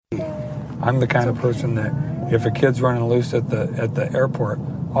I'm the kind of person that if a kid's running loose at the airport,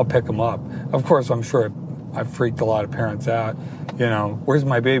 I'll pick him up. Of course, I'm sure I've freaked a lot of parents out. Where's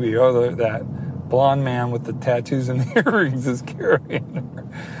my baby? Oh, that blonde man with the tattoos and the earrings is carrying her.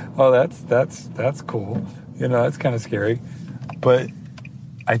 Oh, that's cool. That's kind of scary. But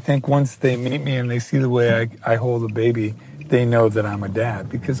I think once they meet me and they see the way I hold a baby, they know that I'm a dad,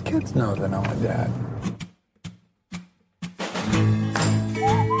 because kids know that I'm a dad.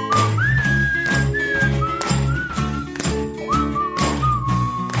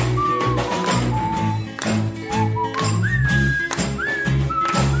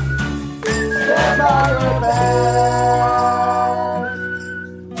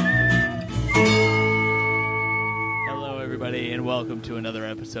 Hello, everybody, and welcome to another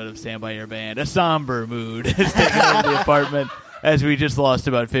episode of Stand By Your Band. A somber mood has taken over the apartment as we just lost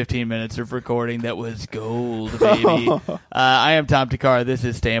about 15 minutes of recording. That was gold, baby. I am Tom Takar. This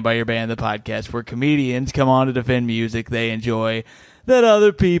is Stand By Your Band, the podcast where comedians come on to defend music they enjoy that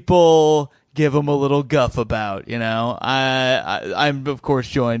other people give them a little guff about. I'm of course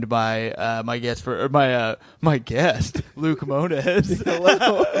joined by my guest, Luke Moniz.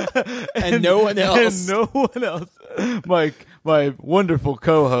 Hello. and no one else. And no one else. My wonderful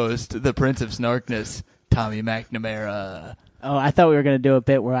co-host, the Prince of Snarkness, Tommy McNamara. Oh, I thought we were going to do a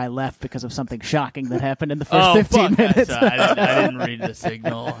bit where I left because of something shocking that happened in the first 15 minutes. I didn't read the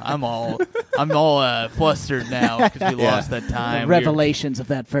signal. I'm all flustered now because we lost that time. The revelations of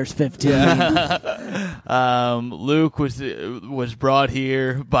that first 15. Luke was brought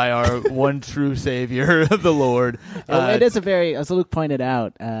here by our one true Savior, the Lord. It is a very, as Luke pointed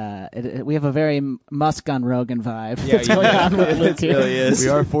out, we have a very Musk on Rogan vibe that's going on with Luke here. Really is. We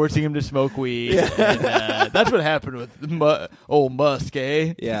are forcing him to smoke weed. And, that's what happened with old Musk,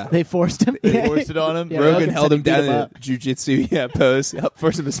 eh? Yeah. They forced him. They forced it on him. Yeah, Rogan held him down in up. a jiu-jitsu pose, helped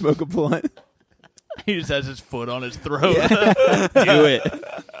force him to smoke a blunt. He just has his foot on his throat. Do it.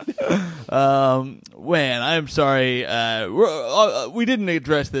 Man, I'm sorry. We didn't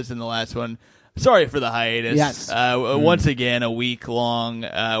address this in the last one. Sorry for the hiatus. Yes. Once again, a week long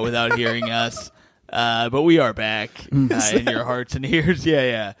without hearing us. But we are back in your hearts and ears.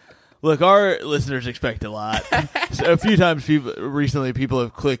 Yeah. Look, our listeners expect a lot. So a few times recently, people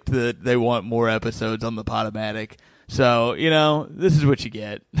have clicked that they want more episodes on the Podomatic. So, this is what you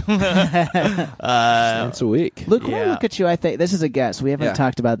get. Once a week. Luke, when I look at you, I think, this is a guess. We haven't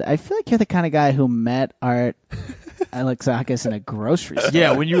talked about that. I feel like you're the kind of guy who met Art Alexakis in a grocery store.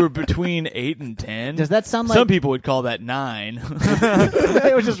 Yeah, when you were between 8 and 10. Does that sound like... Some people would call that 9.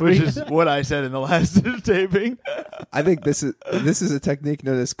 which is what I said in the last taping. I think this is a technique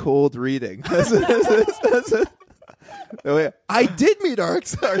known as cold reading. I did meet Art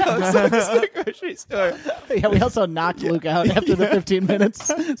Alexakis in a grocery store. Yeah, we also knocked Luke out after the 15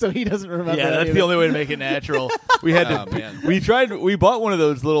 minutes, so he doesn't remember. Yeah, that's the only way to make it natural. We had to. We bought one of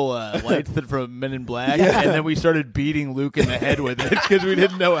those little lights from Men in Black, and then we started beating Luke in the head with it because we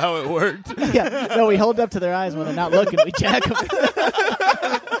didn't know how it worked. Yeah, no, we hold up to their eyes when they're not looking. We jack them.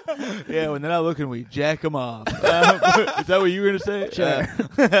 Yeah, when they're not looking, we jack them off. Is that what you were going to say? Sure.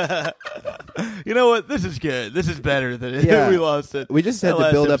 You know what? This is good. This is better than we lost it. We just had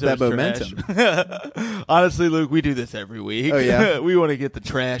to build up that momentum. Honestly, Luke, we do this every week. Oh, yeah? We want to get the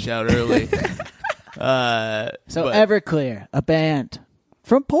trash out early. Everclear, a band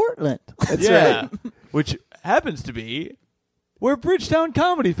from Portland. That's right. Which happens to be where Bridgetown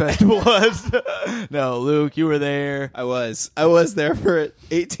Comedy Festival was. No, Luke, you were there. I was there for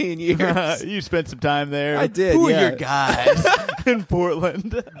 18 years. You spent some time there. I did, Who are yeah. your guys in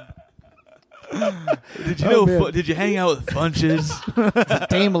Portland? Did you know? Did you hang out with Funches?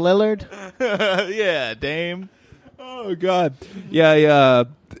 Dame Lillard. Yeah, Dame. Oh God. Yeah.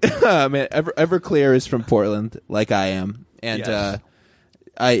 Man, Everclear is from Portland, like I am, and Yes.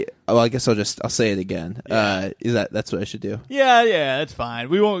 I guess I'll say it again. Yeah. That's what I should do? Yeah, that's fine.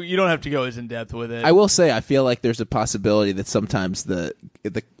 We won't. You don't have to go as in depth with it. I will say I feel like there's a possibility that sometimes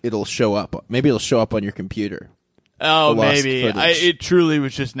it'll show up. Maybe it'll show up on your computer. Oh, lost maybe. footage. It truly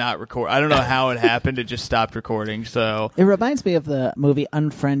was just not record. I don't know how it happened. It just stopped recording. So It reminds me of the movie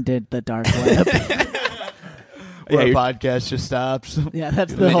Unfriended, the Dark Web. our podcast just stops. Yeah,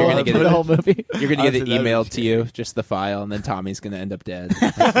 that's You're gonna get the whole movie. You're gonna get it Honestly, that'd be emailed to you, just the file, and then Tommy's gonna end up dead.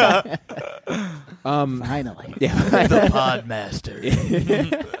 Finally. Yeah. The Podmaster.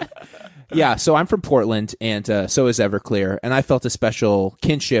 Yeah, so I'm from Portland, and so is Everclear, and I felt a special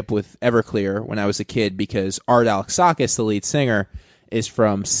kinship with Everclear when I was a kid because Art Alexakis, the lead singer, is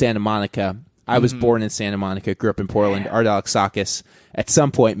from Santa Monica. I was born in Santa Monica, grew up in Portland. Art Alexakis, at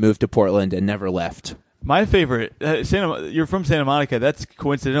some point, moved to Portland and never left. My favorite, you're from Santa Monica. That's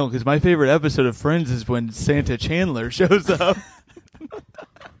coincidental because my favorite episode of Friends is when Santa Chandler shows up.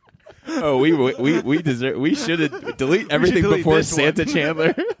 Oh, we deserve. We should delete everything delete before this Santa one.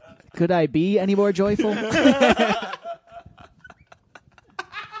 Chandler. Could I be any more joyful?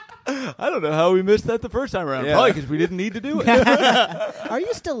 I don't know how we missed that the first time around. Yeah. Probably because we didn't need to do it. Are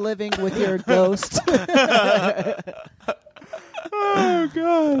you still living with your ghost? Oh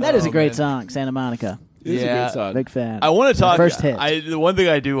God, That is a great man. song, Santa Monica. It's a Yeah. good song. Big fan. I want to talk. First hit. The one thing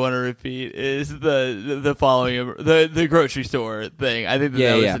I do want to repeat is the following the grocery store thing. I think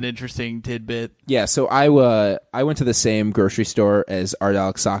that was an interesting tidbit. Yeah, so I went to the same grocery store as Art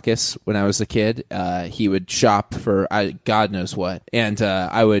Alexakis when I was a kid. He would shop for God knows what, and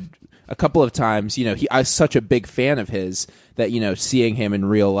I would a couple of times. I was such a big fan of his that seeing him in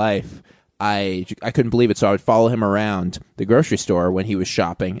real life. I couldn't believe it, so I would follow him around the grocery store when he was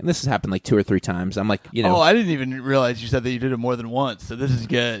shopping, and this has happened like 2 or 3 times. I'm like, Oh, I didn't even realize you said that you did it more than once, so this is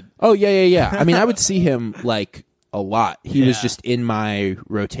good. Oh yeah. I mean, I would see him like a lot. He was Yeah. just in my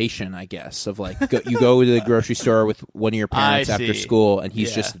rotation, I guess, of like you go to the grocery store with one of your parents I after see. school, and he's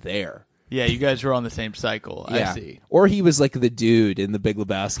Yeah. just there. Yeah, you guys were on the same cycle. Yeah. I see. Or he was like the dude in The Big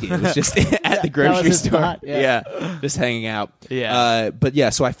Lebowski. It was just at the grocery his store. spot, yeah. Just hanging out. Yeah. But yeah,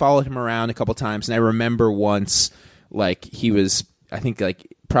 so I followed him around a couple times, and I remember once, like, he was, I think, like,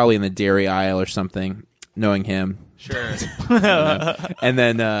 probably in the dairy aisle or something, knowing him. Sure. And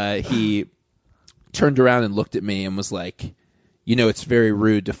then he turned around and looked at me and was like, it's very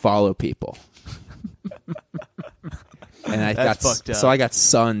rude to follow people. And That's fucked up. So I got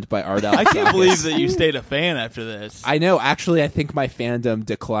sunned by Art Alexakis. I can't believe that you stayed a fan after this. I know. Actually, I think my fandom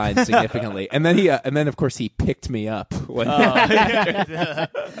declined significantly, and then of course he picked me up. When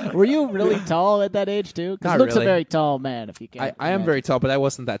Were you really tall at that age too? Because Not Luke's really. a very tall man. If you can't, I am imagine. very tall, but I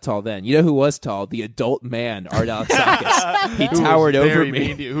wasn't that tall then. You know who was tall? The adult man, Art Alexakis. He Who was towered over very me.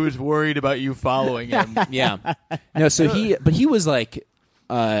 mean to you, who was worried about you following him. Yeah. No. So he was like.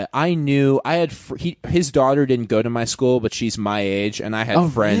 I knew I had his daughter didn't go to my school, but she's my age, and I had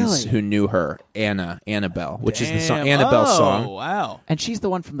friends really? who knew her, Annabelle, which is the song, Damn. Annabelle's Oh, song. wow. And she's the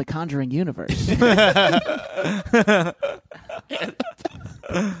one from the Conjuring universe.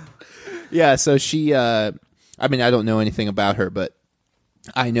 Yeah, so she I mean, I don't know anything about her, but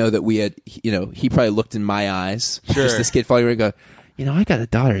I know that we had, he probably looked in my eyes, just this kid following me and go, I got a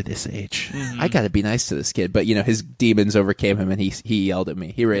daughter this age. I got to be nice to this kid. But, his demons overcame him, and he yelled at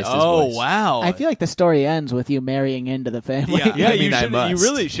me. He raised his voice. Oh, wow. I feel like the story ends with you marrying into the family. Yeah, I mean, I you must.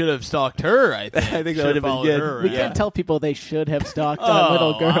 really should have stalked her, I think. I think that Should would have have been followed good. her. We around. can't tell people they should have stalked our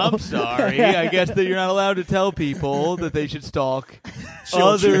little girl. I'm sorry. I guess that you're not allowed to tell people that they should stalk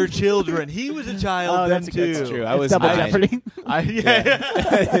other children. He was a child Oh, then that's too. That's true. I It's was double 9. jeopardy.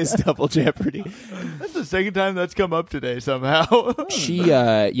 It's double jeopardy. That's the second time that's come up today somehow.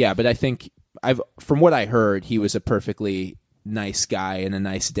 But I think from what I heard, he was a perfectly nice guy and a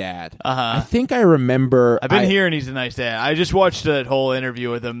nice dad. I think I remember. I've been hearing he's a nice dad. I just watched that whole interview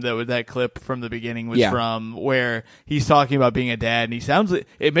with him. That clip from the beginning was from where he's talking about being a dad, and he sounds like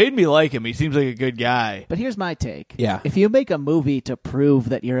it made me like him. He seems like a good guy. But here's my take. Yeah. If you make a movie to prove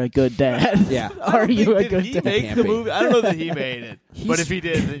that you're a good dad, Yeah. are you a Did good he dad? make Can't the be. movie? I don't know that he made it, but if he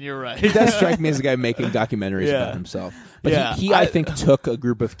did, then you're right. He does strike me as a guy making documentaries Yeah. about himself. But Yeah. he I think, took a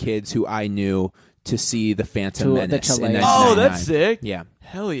group of kids who I knew to see The Phantom To the Menace in Chilean. 1999. Oh, that's sick. Yeah.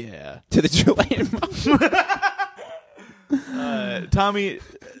 Hell yeah. To the Chilean Tommy,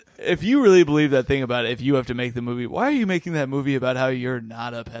 if you really believe that thing about if you have to make the movie, why are you making that movie about how you're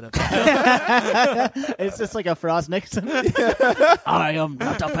not a pedophile? It's just like a Frost Nixon. I am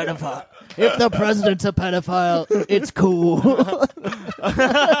not a pedophile. If the president's a pedophile, it's cool.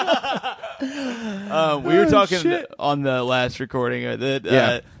 We were talking on the last recording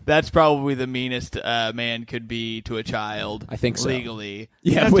that that's probably the meanest man could be to a child. I think so. Legally.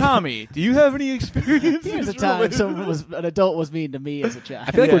 Yeah, Now, with- Tommy, do you have any experience? Here's a time an adult was mean to me as a child.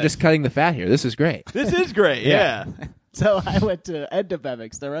 I feel like Yeah. we're just cutting the fat here. This is great. This is great. Yeah. So I went to Edna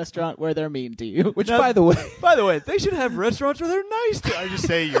Bevix, the restaurant where they're mean to you. Which, by the way, By the way, they should have restaurants where they're nice to. I just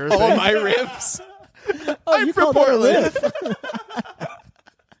say your all thing. my ribs. you call that a riff?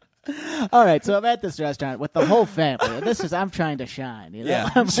 All right, so I'm at this restaurant with the whole family. And I'm trying to shine. You know?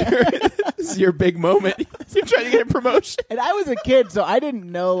 Yeah, sure. This is your big moment. You're trying to get a promotion. And I was a kid, so I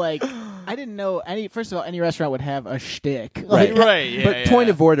didn't know I didn't know any. First of all, any restaurant would have a shtick. Right. Right, yeah, But yeah. point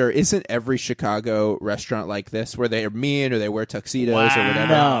of order, isn't every Chicago restaurant like this, where they are mean or they wear tuxedos or whatever?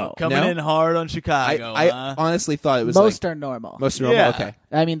 No. Coming No? in hard on Chicago. I huh? honestly thought it was Most like are normal. most normal. Yeah. Okay,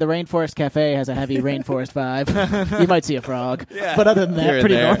 I mean, the Rainforest Cafe has a heavy rainforest vibe. You might see a frog, Yeah. but other than Here that, and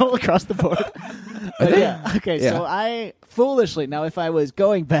pretty there. normal across the board. But yeah, okay. Yeah. So I foolishly, now if I was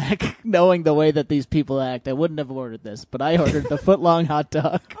going back, knowing the way that these people act, I wouldn't have ordered this. But I ordered the foot-long hot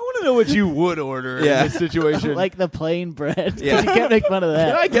dog, I want to know what you would order Yeah. in this situation. like the plain bread. Yeah. You can't make fun of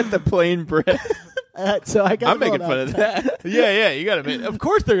can I that. get the plain bread? So I got. I'm the making full-on fun hot of dog. that. yeah, you got to make. Of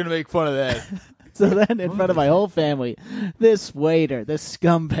course, they're going to make fun of that. So then, in front of my whole family, this waiter, this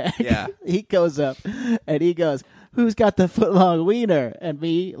scumbag, Yeah. he goes up and he goes, "Who's got the foot-long wiener?" And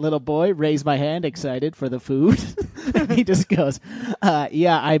me, little boy, raise my hand, excited for the food. And he just goes,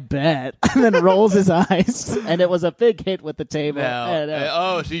 "Yeah, I bet," and then rolls his eyes. And it was a big hit with the table. Now,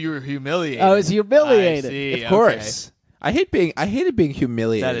 And, so you were humiliated. I was humiliated. I see, Of course, I hated being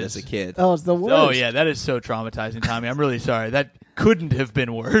humiliated That is- as a kid. Oh, it's the worst. Oh yeah, that is so traumatizing, Tommy. I'm really sorry. That couldn't have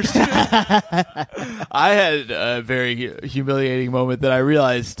been worse. I had a very humiliating moment that I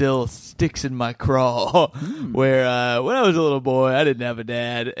realized still sticks in my craw. Where when I was a little boy, I didn't have a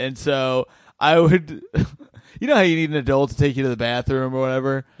dad, and so I would. You know how you need an adult to take you to the bathroom or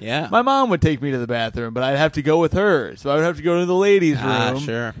whatever? Yeah. My mom would take me to the bathroom, but I'd have to go with her. So I would have to go to the ladies' room. Ah,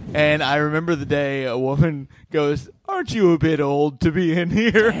 sure. And I remember the day a woman goes, "Aren't you a bit old to be in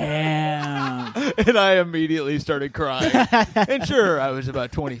here?" Damn. And I immediately started crying. And sure, I was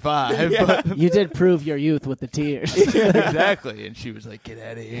about 25. But You did prove your youth with the tears. exactly. And she was like, "Get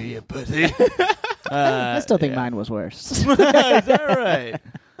out of here, you pussy." I still think mine was worse. Is that right?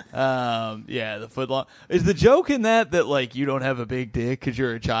 Yeah, the foot long. Is the joke in that like you don't have a big dick because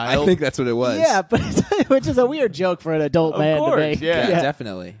you're a child? I think that's what it was. Yeah, but which is a weird joke for an adult man course, to make. yeah. Yeah,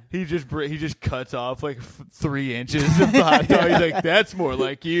 definitely. he just cuts off like 3 inches of the hot dog. He's like, "That's more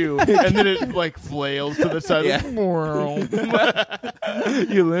like you," and then it like flails to the side. Yeah.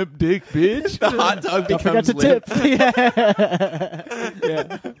 You limp dick, bitch. The hot dog Don't forget becomes to limp.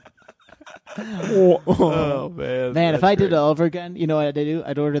 tip. Oh man, Man, if that's I did it great. all over again, you know what I'd do?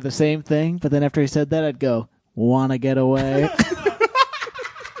 I'd order the same thing, but then after he said that, I'd go, "Wanna get away?"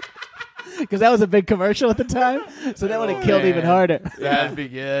 Because that was a big commercial at the time, so that would have killed even man. harder. That'd be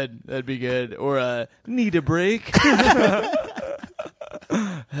good. That'd be good. Or need a break.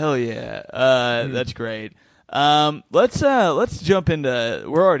 Hell yeah, that's great. Let's jump into.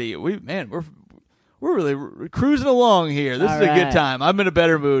 We're really cruising along here. This All is a good right. time. I'm in a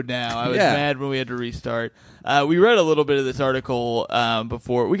better mood now. I was Yeah. mad when we had to restart. We read a little bit of this article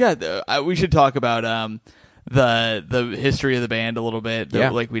before. We should talk about the history of the band a little bit, Yeah.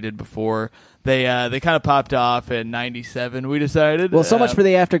 like we did before. They kind of popped off in '97. We decided. Well, so much for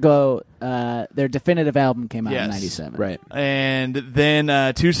the Afterglow. Their definitive album came out in Yes. '97. Right. And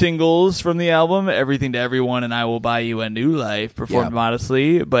then 2 singles from the album, Everything to Everyone and I Will Buy You a New Life, performed Yep.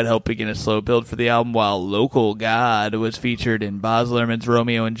 modestly, but helped begin a slow build for the album, while Local God was featured in Baz Luhrmann's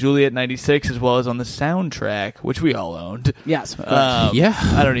Romeo and Juliet '96, as well as on the soundtrack, which we all owned. Yes. of course. Yeah.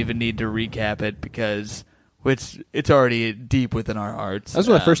 I don't even need to recap it because it's already deep within our hearts. That was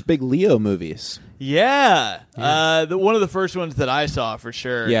one of the first big Leo movies. Yeah. One of the first ones that I saw for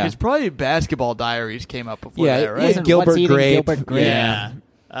sure. Yeah. It's probably Basketball Diaries came up before Yeah, that, it right? was Wasn't Gilbert What's Eating Grape. Gilbert Grape? Yeah.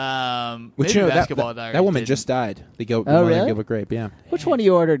 Which, Maybe you know, Basketball that Diaries. woman didn't. just died. The Oh, mother of really? Gilbert Grape, yeah. Which one of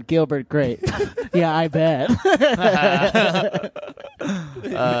you ordered Gilbert Grape? Yeah, I bet.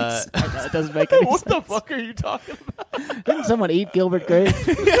 That doesn't make any What sense. the fuck are you talking about? Didn't someone eat Gilbert Grape?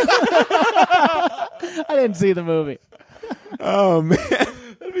 I didn't see the movie. Oh, man.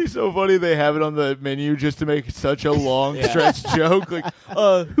 That'd be so funny. They have it on the menu just to make such a long stretch joke. Like,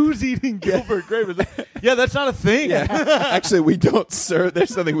 who's eting Gilbert Grape? It's like, yeah, that's not a thing. Actually, we don't serve.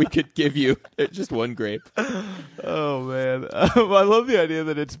 There's something we could give you. It's just one grape. Oh man, I love the idea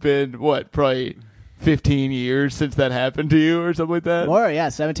that it's been probably 15 years since that happened to you or something like that. Or, yeah,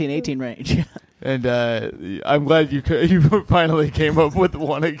 17, 18 range. And I'm glad you finally came up with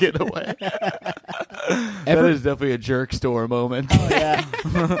 "Wanna Get Away." That is definitely a jerk store moment. Oh, yeah.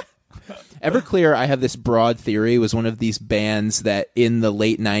 Everclear, I have this broad theory, was one of these bands that in the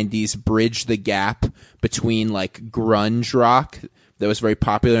late 90s bridged the gap between like grunge rock that was very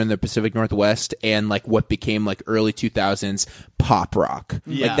popular in the Pacific Northwest and like what became like early 2000s pop rock.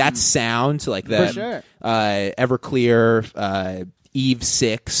 Yeah. Like that sound, like that. sure. Everclear, Eve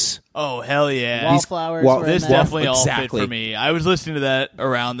 6. Oh hell yeah! Wallflowers Wall- were in This that. definitely all Exactly. fit for me. I was listening to that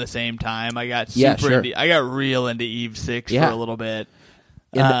around the same time. I got Yeah, super sure. into. I got real into Eve 6 Yeah. for a little bit.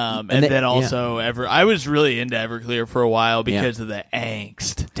 And then also I was really into Everclear for a while because of the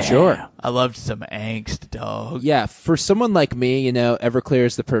angst. Sure. I loved some angst, dog. Yeah, for someone like me, Everclear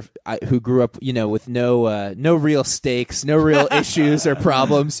is who grew up, with no real stakes, no real issues or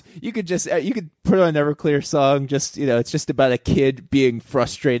problems. You could put on an Everclear song. Just it's just about a kid being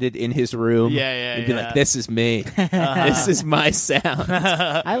frustrated in his room. And be like, "This is me. This is my sound."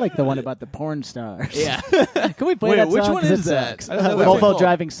 I like the one about the porn stars. Yeah. Can we play that song? Which one 'Cause is it that? sucks. I don't know what it's Volvo called.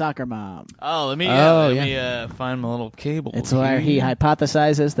 driving soccer mom. Oh, let me find my little cable. It's where he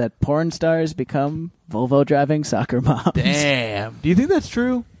hypothesizes that porn stars become Volvo driving soccer moms. Damn. Do you think that's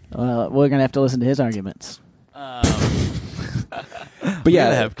true? Well, we're gonna have to listen to his arguments. But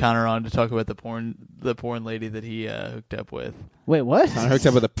yeah, have Connor on to talk about the porn lady that he hooked up with. Wait, what? I hooked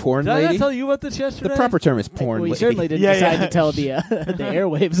up with a porn Did I lady. not tell you about this yesterday? The proper term is porn Well, you lady. certainly didn't decide to tell the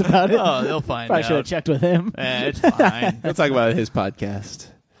airwaves about it. Oh, they'll find Probably out. should have checked with him It's fine. We'll talk about it in his podcast.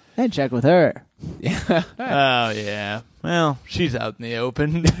 and check with her. Yeah. Oh, yeah. Well, she's out in the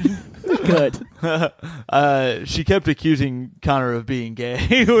open. Good. She kept accusing Connor of being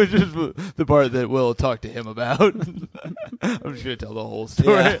gay, which is the part that we'll talk to him about. I'm just going to tell the whole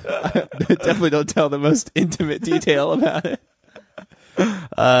story. Yeah. Definitely don't tell the most intimate detail about it.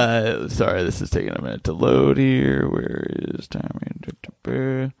 Sorry, this is taking a minute to load here. Where is timing?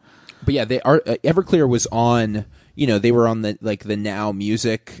 But yeah, Everclear was on. They were on the Now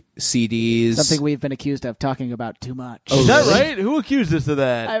Music CDs. Something we've been accused of talking about too much. Is that right? Who accused us of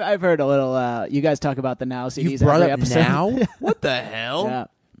that? I've heard a little. You guys talk about the Now CDs You brought every up episode. Now? What the hell? Yeah.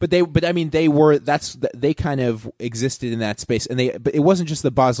 But they kind of existed in that space, but it wasn't just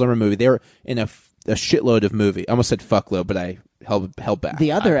the Baz Luhrmann movie. They were in a shitload of movie. I almost said fuckload, but I held back.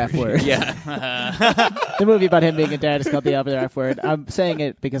 The other F word. Yeah. The movie about him being a dad is called The Other F Word. I'm saying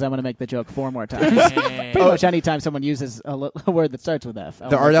it because I'm going to make the joke 4 more times. Pretty much anytime someone uses a word that starts with F.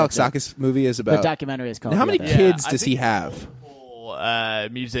 The Art Alexakis movie is about. The documentary is called Now, how The many Other. kids I does he have?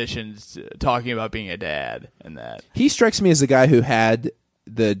 Musicians talking about being a dad and that. He strikes me as the guy who had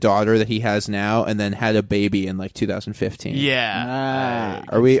the daughter that he has now, and then had a baby in 2015. Yeah.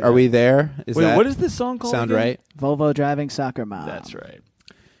 Are we there? Wait, what is this song called? Sound again? right? Volvo driving soccer mom. That's right.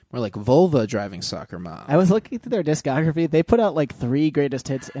 We're like Volva driving soccer mom. I was looking through their discography. They put out 3 greatest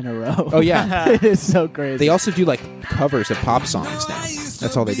hits in a row. Oh yeah. It is so crazy. They also do covers of pop songs now.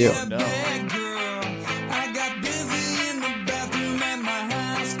 That's all they do. No.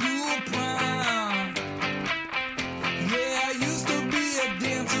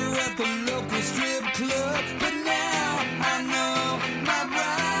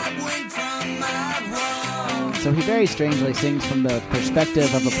 So he very strangely sings from the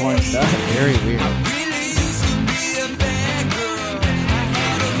perspective of a porn star. Very weird.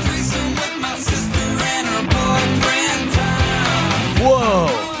 Whoa!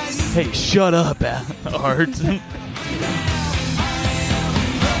 Hey, shut up, Art.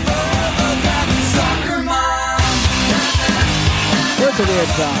 It's a weird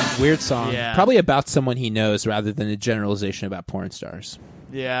song. Weird song. Yeah. Probably about someone he knows rather than a generalization about porn stars.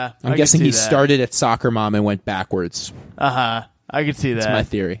 Yeah. I'm guessing he started at Soccer Mom and went backwards. I could see that. That's my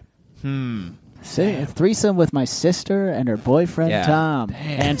theory. Say a threesome with my sister and her boyfriend Yeah. Tom.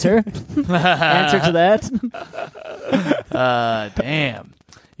 Answer. Answer to that. Damn.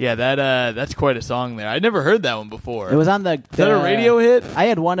 Yeah, that's quite a song there. I'd never heard that one before. It was on Is that a radio hit? I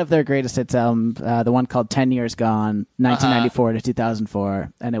had one of their greatest hits albums, the one called 10 Years Gone, 1994 to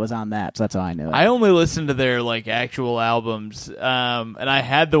 2004, and it was on that, so that's how I knew it. I only listened to their actual albums, and I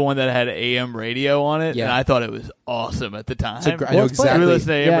had the one that had AM radio on it, Yeah. and I thought it was awesome at the time. I know exactly. Did you listen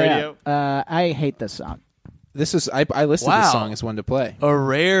to AM radio? I hate this song. This is I listed Wow. this song as one to play. A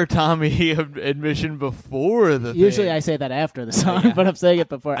rare Tommy admission before the Usually thing. I say that after the song, but I'm saying it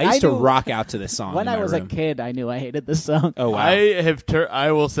before. I used to knew- rock out to this song When in I my was room. a kid, I knew I hated this song. Oh wow!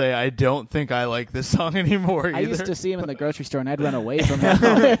 I will say I don't think I like this song anymore either. I used to see him in the grocery store, and I'd run away from him.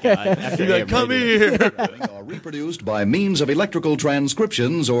 He's like, come here. Are reproduced by means of electrical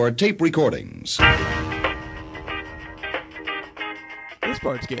transcriptions or tape recordings. This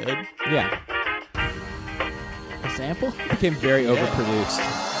part's good. Yeah, A sample? it became very overproduced.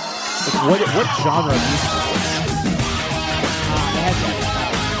 Like, what genre of music is this? They had that.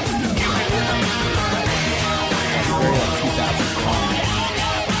 Very 2001.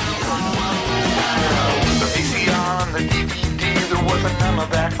 The VCR and the DVD, there wasn't none of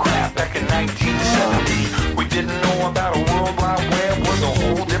that crap back in 1970. We didn't know about a World Wide Web, was a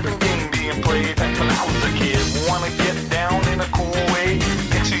whole different game being played back when I was a kid. Wanna get down in a cool way,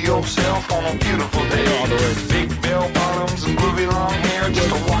 picture yourself on a beautiful day. Big bell bottoms and groovy long hair, just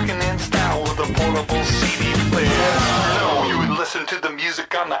a walking in style with a portable CD player. No, you would listen to the music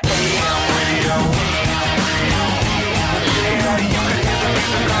music on the AM radio. Yeah, you can hear the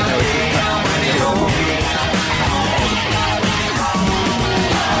music on the AM radio.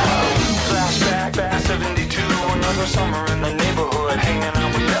 Flashback, back 72, another summer in the neighborhood, hanging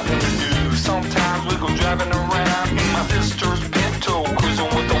out with nothing to do. Sometimes we go driving around in my sister's Pinto, cruising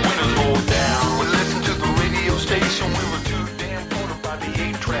with the windows rolled down. We listened to the radio station, we were too damn bored by the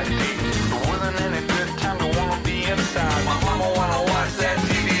 8-track tape. There wasn't any good time to wanna be inside. My mama wanna watch that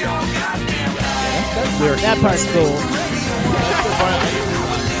TV all goddamn night. That part's cool.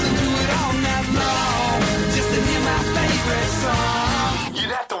 You'd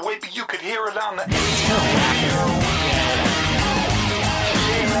have to wait, but you could hear it on the AM radio.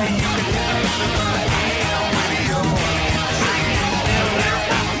 Yeah, you could hear the music on the AM radio.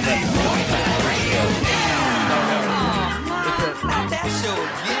 Not that show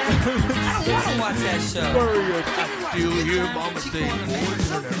again. I don't want to watch that show. Still hear Mama say, boys,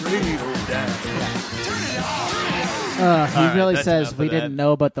 turn the radio down. He right, really that's says enough we of that. didn't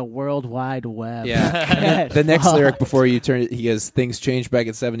know about the World Wide Web. Yeah. The next lyric before you turn it, he goes, things changed back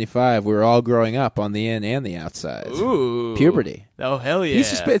at 75. We were all growing up on the in and the outside. Ooh. Puberty. Oh, hell yeah. He's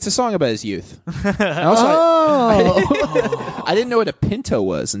just, it's a song about his youth. And also, I didn't know what a pinto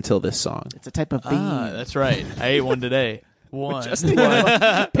was until this song. It's a type of bean. That's right. I ate one today. One.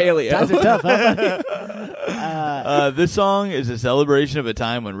 Paleo. Times are tough, huh? This song is a celebration of a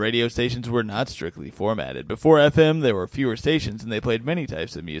time when radio stations were not strictly formatted. Before FM, there were fewer stations, and they played many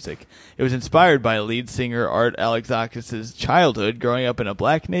types of music. It was inspired by lead singer Art Alexakis' childhood growing up in a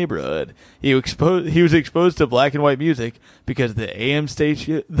black neighborhood. He was exposed to black and white music because the AM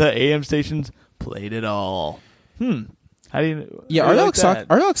stations played it all. How do you? Yeah, how do you Art like that?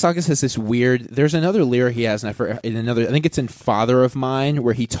 Alexakis has this weird. There's another lyric he has, and I think it's in "Father of Mine,"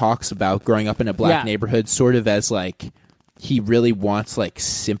 where he talks about growing up in a black neighborhood, sort of as like he really wants like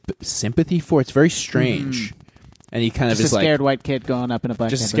sympathy for. It's very strange, and he kind Just of a is like scared white kid growing up in a black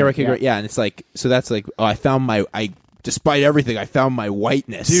just a neighborhood. scared white kid. Yeah, and it's like so that's like despite everything, I found my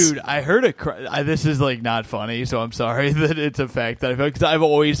whiteness. Dude, I heard this is like not funny, so I'm sorry that it's a fact that I feel because I've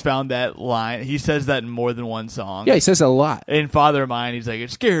always found that line. He says that in more than one song. Yeah, he says it a lot. In Father of Mine, he's like a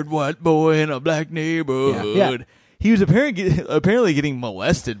scared white boy in a black neighborhood. Yeah. He was apparently getting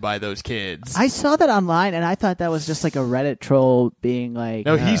molested by those kids. I saw that online, and I thought that was just like a Reddit troll being like,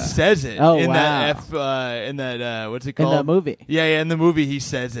 No, he says it Oh, in wow. that what's it in called? the movie. Yeah, in the movie he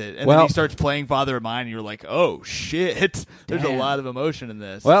says it, and then he starts playing Father of Mine, and you're like, oh shit, there's a Damn. lot of emotion in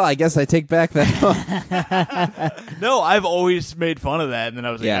this. Well, I guess I take back that. No, I've always made fun of that, and then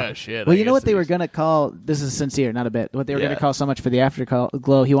I was like, Yeah. oh shit. Well, I you know guess what they were there's- going to call, this is sincere, not a bit, what they were going Yeah. to call so much for the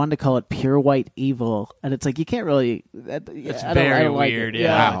afterglow, he wanted to call it pure white evil. And it's like, you can't really, It's I very don't like weird. it.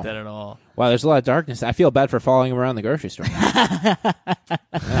 Yeah, I don't Wow. like that at all. Wow, there's a lot of darkness. I feel bad for following him around the grocery store. Fair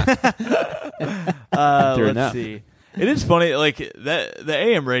Let's enough. see. It is funny, like that. The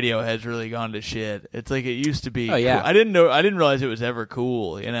AM radio has really gone to shit. It's like it used to be. Oh, yeah. cool. I didn't realize it was ever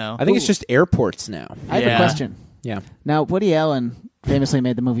cool. You know. I think it's just airports now. I have Yeah. a question. Yeah. Now, Woody Allen famously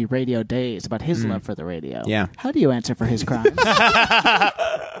made the movie Radio Days about his love for the radio. Yeah. How do you answer for his crimes?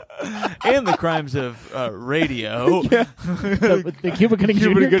 and the crimes of radio. the Cuba Gooding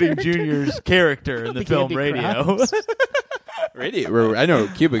Cuba Jr. Gooding character? Jr.'s character in the think film he'd be Radio. crimes. Radio. I know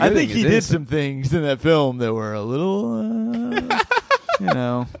Cuba I Gooding think he is did innocent. some things in that film that were a little,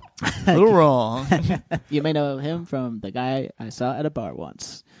 a little wrong. You may know him from the guy I saw at a bar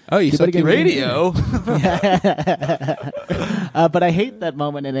once. Oh, you saw Cuba Cuba Gooding Gooding. Radio. But I hate that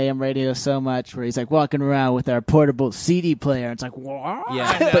moment in AM radio so much where he's like walking around with our portable CD player. It's like, what? Yeah,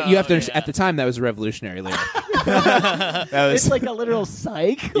 I know, but you have to. yeah. At the time, that was a revolutionary lyric. That was. It's like a literal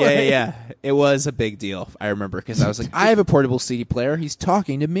psych. Yeah. It was a big deal. I remember because I was like, I have a portable CD player. He's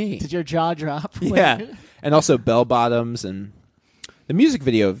talking to me. Did your jaw drop? Yeah, and also bell bottoms and the music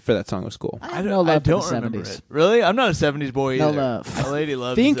video for that song was cool. I have no love I for don't the remember 70s. it. Really? I'm not a 70s boy No either. love. My lady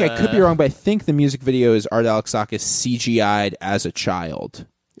loves I think I could be wrong, but I think the music video is Art Alexakis CGI'd as a child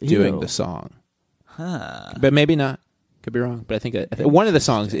doing Ew. the song. Huh. But maybe not. Could be wrong. But I think one of the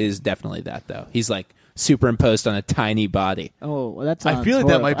songs is definitely that, though. He's like superimposed on a tiny body. Oh, well, that sounds I feel like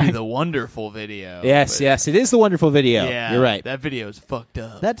that might be horrifying. the Wonderful video. Yes, but- yes. It is the wonderful video. Yeah, You're right. That video is fucked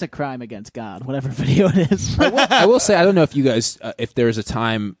up. That's a crime against God, whatever video it is. I will say, I don't know if you guys, if there's a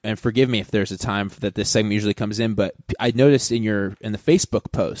time, and forgive me if there's a time that this segment usually comes in, but I noticed in the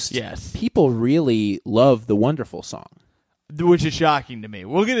Facebook post, Yes. people really love the Wonderful song. Which is shocking to me.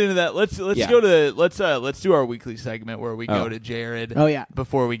 We'll get into that. Let's Yeah. go to let's do our weekly segment where we go Oh. to Jared. Oh, yeah.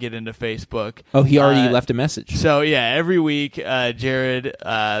 Before we get into Facebook. Oh, he already Uh, left a message. So yeah, every week, Jared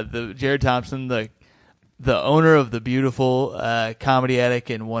Thompson, the the owner of the beautiful Comedy Attic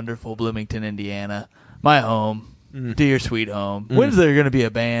in wonderful Bloomington, Indiana, my home, dear sweet home. When's there going to be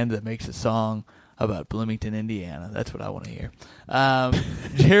a band that makes a song about Bloomington, Indiana? That's what I want to hear.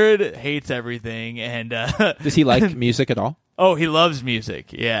 Jared hates everything, and does he like music at all? Oh, he loves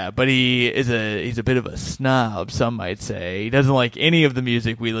music, yeah, but he's a bit of a snob, some might say. He doesn't like any of the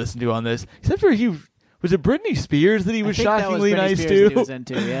music we listen to on this, except for was it Britney Spears that he was shockingly nice to? That was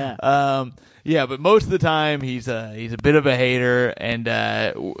into, yeah. Yeah, but most of the time he's a bit of a hater, and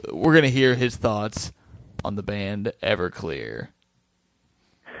we're gonna hear his thoughts on the band Everclear.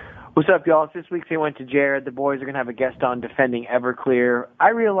 What's up, y'all? It's this week's They Went to Jared. The boys are going to have a guest on defending Everclear. I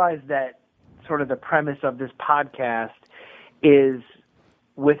realize that sort of the premise of this podcast is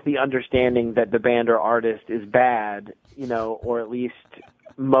with the understanding that the band or artist is bad, or at least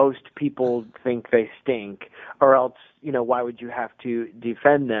most people think they stink, or else, why would you have to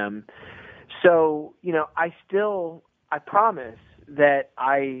defend them? So, I promise that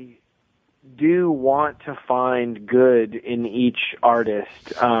I do want to find good in each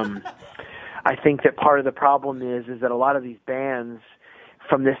artist. I think that part of the problem is that a lot of these bands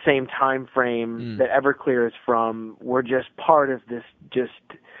from this same time frame that Everclear is from were just part of this just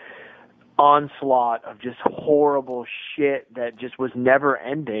onslaught of just horrible shit that just was never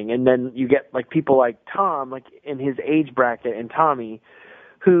ending. And then you get like people like Tom, like in his age bracket, and Tommy,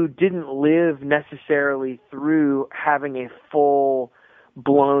 who didn't live necessarily through having a full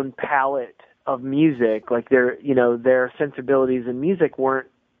blown palette of music. Like their sensibilities in music weren't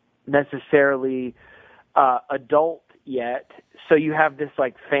necessarily adult yet. So you have this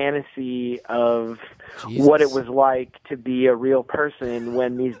like fantasy of what it was like to be a real person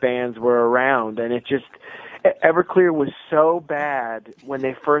when these bands were around. And it just, Everclear was so bad when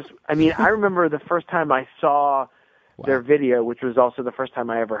they first, I remember the first time I saw their video, which was also the first time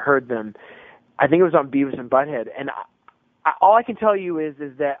I ever heard them. I think it was on Beavis and Butthead. And all I can tell you is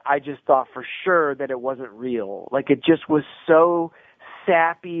that I just thought for sure that it wasn't real. Like it just was so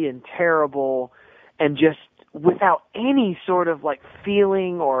sappy and terrible and just without any sort of like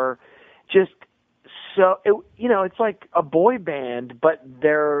feeling or just so, it's like a boy band, but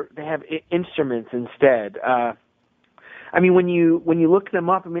they have instruments instead. When you look them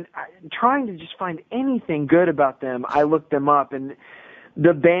up, I'm trying to just find anything good about them. I looked them up, and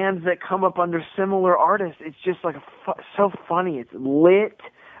the bands that come up under similar artists, it's just like so funny. It's Lit,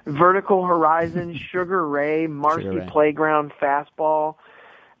 Vertical Horizon, Sugar Ray, Marcy Playground, Fastball.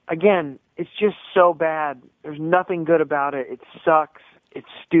 Again, it's just so bad. There's nothing good about it. It sucks. It's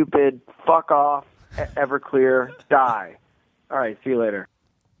stupid. Fuck off. Everclear. Die. All right. See you later.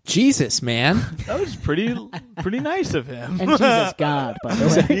 Jesus, man. That was pretty nice of him. And Jesus God, by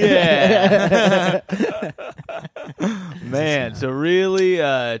the way. Yeah. Man, so really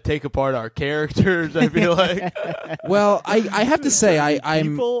take apart our characters, I feel like. Well, I have to say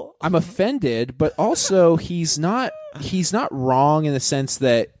I'm offended, but also he's not wrong in the sense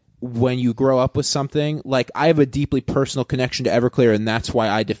that when you grow up with something, like I have a deeply personal connection to Everclear, and that's why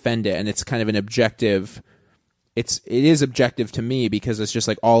I defend it, and it's kind of an objective. It is objective to me because it's just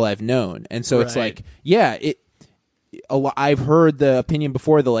like all I've known, and so it's like, yeah, I've heard the opinion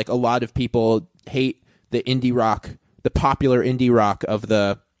before that like a lot of people hate the indie rock, the popular indie rock of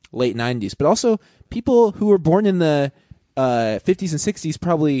the late 90s, but also people who were born in the 50s and 60s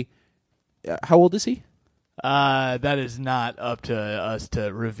probably. How old is he? That is not up to us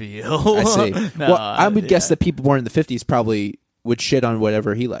to reveal. I see. No, well, I would guess that people born in the 50s probably would shit on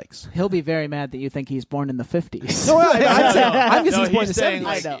whatever he likes. He'll be very mad that you think he's born in the 50s. No, I'm guessing he's born in the 70s.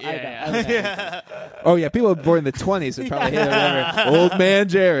 Like, I know. Oh, yeah, people born in the 20s would probably hate whatever. Old man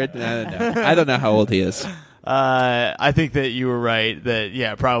Jared. I don't know how old he is. I think that you were right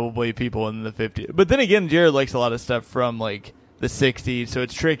that, probably people in the 50s. But then again, Jared likes a lot of stuff from, like, the 60s, so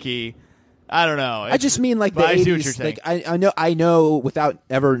it's tricky. I don't know. I just mean like the 80s. I see what you're saying. Like I know without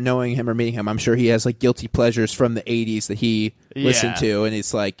ever knowing him or meeting him, I'm sure he has like guilty pleasures from the 80s that he listened to, and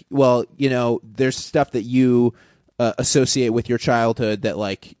it's like, well, there's stuff that you associate with your childhood that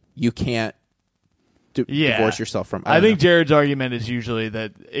like you can't divorce yourself from. I think Jared's argument is usually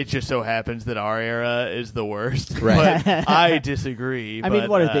that it just so happens that our era is the worst. Right. But I disagree.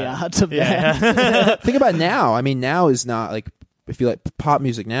 What are the odds of that? Think about now. Now is not like if you like pop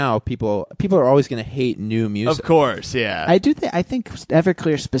music now, people are always going to hate new music. Of course, yeah. I think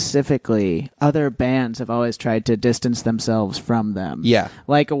Everclear specifically, other bands have always tried to distance themselves from them. Yeah.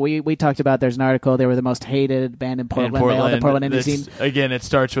 Like we talked about, there's an article, they were the most hated band in Portland. The Portland indie scene. Again, it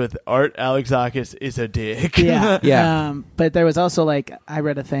starts with Art Alexakis is a dick. Yeah. Yeah. But there was also I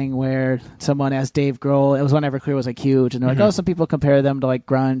read a thing where someone asked Dave Grohl, it was when Everclear was huge, and they're like, some people compare them to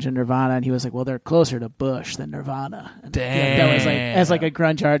grunge and Nirvana, and he was like, well, they're closer to Bush than Nirvana. And Damn. that was as a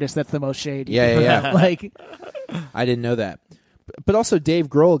grunge artist, that's the most shady. Yeah. I didn't know that. But also Dave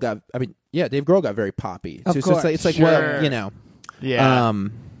Grohl got very poppy. Of too. course. So it's like, Sure. well, you know. Yeah.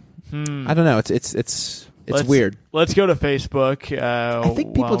 I don't know. It's weird. Let's go to Facebook. I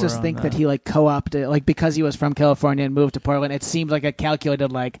think people just think that he co-opted, because he was from California and moved to Portland. It seemed like a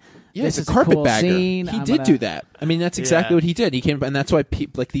calculated this it's is a carpetbagger. cool scene. He did do that. I mean, that's exactly what he did. He came, and that's why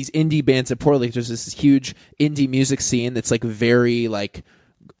people these indie bands at Portland. There's this huge indie music scene that's very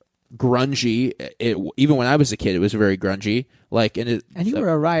grungy. Even when I was a kid, it was very grungy. And you were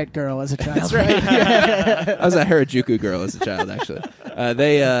a riot girl as a child. That's right. I was a Harajuku girl as a child. Actually,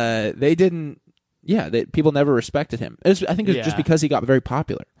 they didn't. Yeah, people never respected him. I think it was just because he got very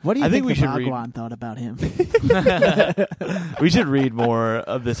popular. What do you think we should Bhagwan thought about him? We should read more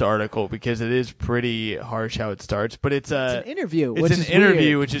of this article because it is pretty harsh how it starts. But it's an interview. It's an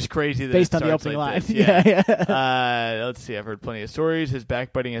interview, which is crazy. That based it on the starts opening like line. This. Yeah. Let's see. I've heard plenty of stories. His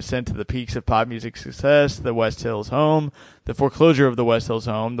backbiting ascent to the peaks of pop music success, the West Hills home, the foreclosure of the West Hills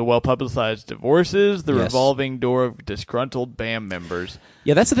home, the well-publicized divorces, the revolving door of disgruntled band members.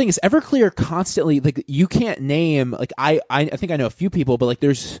 Yeah, that's the thing. Is Everclear constantly you can't name I think I know a few people, but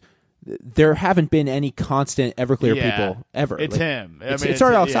there haven't been any constant Everclear people ever. It's him. It's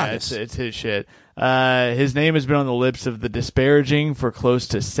Art Alexakis. It's his shit. His name has been on the lips of the disparaging for close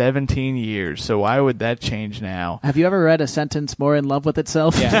to 17 years. So why would that change now? Have you ever read a sentence more in love with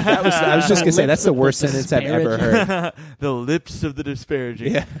itself? Yeah, I was just gonna say that's the worst sentence I've ever heard. The lips of the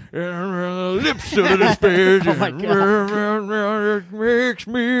disparaging. Yeah. Lips of the disparaging. Oh my God. It makes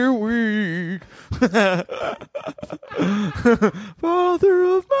me weak. Father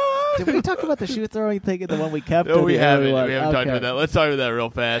of mine. Did we talk about the shoe throwing thing in the one we kept? No, or we the haven't. other We one? haven't talked about that. Let's talk about that real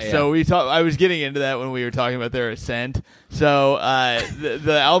fast. Yeah. So I was getting into that when we were talking about their ascent. So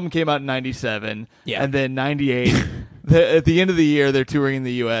the album came out in 97. Yeah. And then 98. At the end of the year, they're touring in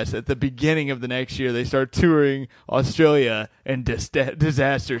the U.S. At the beginning of the next year, they start touring Australia, and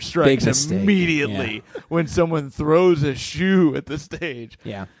disaster strikes immediately when someone throws a shoe at the stage.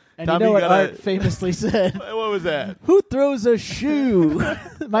 Yeah. And Tommy, you know what you gotta- Art famously said? What was that? Who throws a shoe?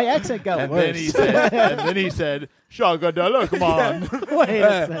 My accent got And worse. then he said, Shagadella, come on. Wait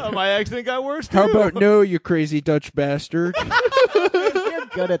a second. My accent got worse too. How about no, you crazy Dutch bastard? You're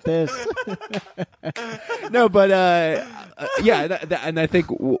good at this. No, but and I think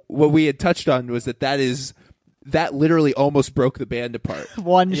what we had touched on was that literally almost broke the band apart.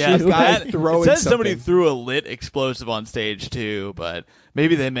 One Yeah, shoe. guy it throwing says somebody something. threw a lit explosive on stage too, but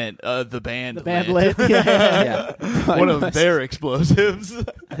maybe they meant the band. The band lit. Yeah. Yeah. One of their explosives.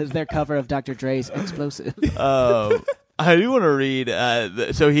 Is their cover of Dr. Dre's Explosive. I do want to read.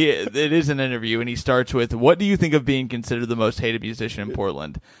 It is an interview, and he starts with, "What do you think of being considered the most hated musician in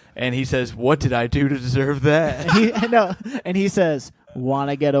Portland?" And he says, "What did I do to deserve that?" And he says,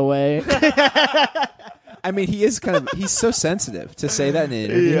 "Wanna get away?" I mean, he's so sensitive to say that in an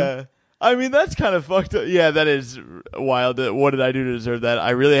interview. Yeah. I mean, that's kind of fucked up. Yeah, that is wild. What did I do to deserve that? I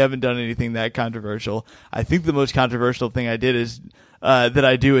really haven't done anything that controversial. I think the most controversial thing I did is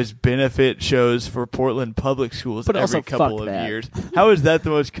benefit shows for Portland public schools But also every couple fuck of that. years. How is that the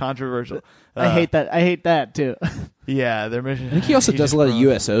most controversial? I hate that. I hate that too. Yeah, their mission. I think he also does a lot of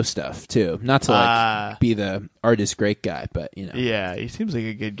USO stuff too. Not to be the artist great guy, but Yeah, he seems like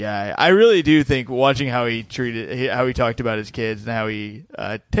a good guy. I really do think watching how he talked about his kids and how he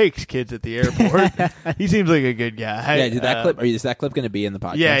takes kids at the airport, he seems like a good guy. Yeah, did that clip? Is that clip going to be in the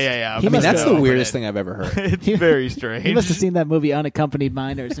podcast? Yeah. I mean, that's the weirdest thing I've ever heard. It's very strange. He must have seen that movie Unaccompanied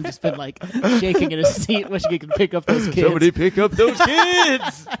Minors and just been shaking in his seat, wishing he could pick up those kids. Somebody pick up those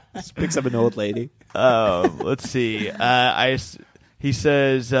kids. Just picks up an old lady. Let's see. He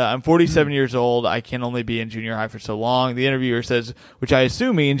says, I'm 47 years old. I can only be in junior high for so long. The interviewer says, which I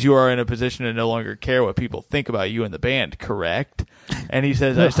assume means you are in a position to no longer care what people think about you and the band, correct? And he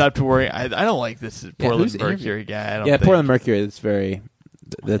says, I stopped worrying. I don't like this Portland Mercury guy. I don't think. Portland Mercury is very...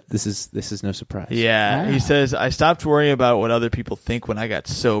 This is no surprise. Yeah, he says, I stopped worrying about what other people think when I got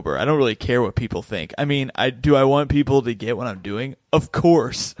sober. I don't really care what people think. I mean, do I want people to get what I'm doing? Of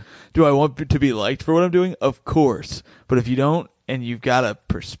course. Do I want to be liked for what I'm doing? Of course. But if you don't, and you've got a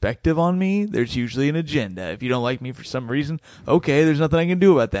perspective on me, there's usually an agenda. If you don't like me for some reason, okay, there's nothing I can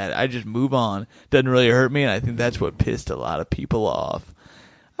do about that. I just move on. Doesn't really hurt me, and I think that's what pissed a lot of people off.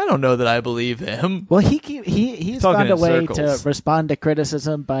 I don't know that I believe him. Well, he's Talking found a in way circles. to respond to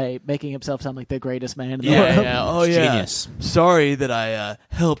criticism by making himself sound like the greatest man in the Yeah, world. yeah. Oh, yeah. Genius. Sorry that I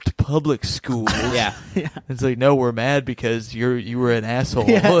helped public schools. Yeah. It's like, no, we're mad because you were an asshole.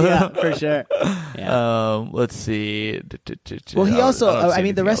 yeah, for sure. Let's see. Well, he also, don't see I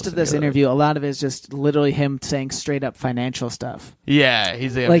mean, the anything rest else of in the this other. interview, a lot of it is just literally him saying straight up financial stuff. Yeah,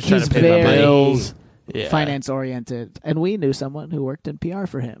 he's like, I'm Like, just trying he's to pay my very bills. Yeah. finance oriented. And we knew someone who worked in PR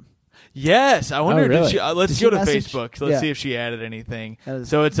for him. Yes, I wonder. really? Did she, let's Did go she to message? Facebook. Let's Yeah. see if she added anything. As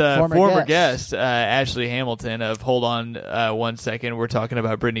So it's a former guest, Ashley Hamilton of Hold On 1 Second. We're talking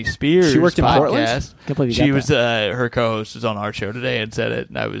about Britney Spears. She worked in podcast. Portland? Can't believe you She got was her co-host was on our show today and said it,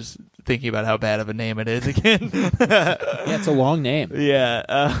 and I was thinking about how bad of a name it is again. Yeah, it's a long name. Yeah.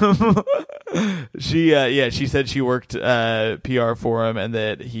 She said she worked PR for him and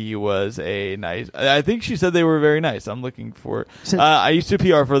that he was a nice. I think she said they were very nice. I'm looking for. I used to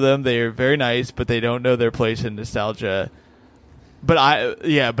PR for them. They are very nice, but they don't know their place in nostalgia. But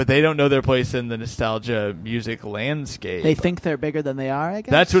they don't know their place in the nostalgia music landscape. They think they're bigger than they are, I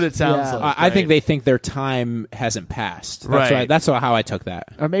guess. That's what it sounds Yeah. like. I think right? they think their time hasn't passed. Right. That's how I took that.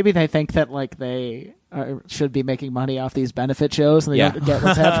 Or maybe they think that like they should be making money off these benefit shows and they don't get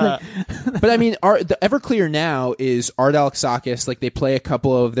what's happening. But I mean, the Everclear now is Art Alexakis. Like they play a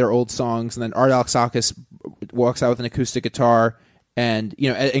couple of their old songs, and then Art Alexakis walks out with an acoustic guitar, and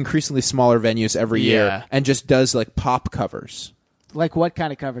at increasingly smaller venues every year, and just does like pop covers. Like what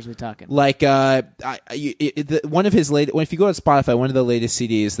kind of covers are we talking? Like one of his late. If you go to Spotify, one of the latest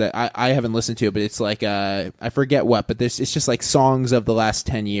CDs that I haven't listened to, but it's like I forget what, but it's just like songs of the last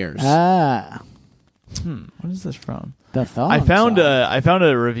 10 years. Ah, What is this from? the thong I found song.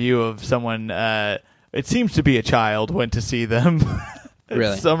 a review of someone. It seems to be a child went to see them at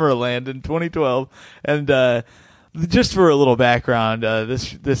Really? Summerland in 2012, and just for a little background,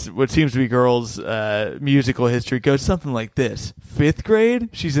 this what seems to be girls' musical history goes something like this: 5th grade,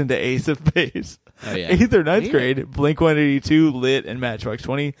 she's into Ace of Base. Oh, yeah. 8th or 9th grade, Blink-182, Lit, and Matchbox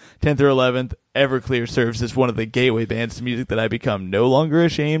 20. 10th or 11th, Everclear serves as one of the gateway bands to music that I become no longer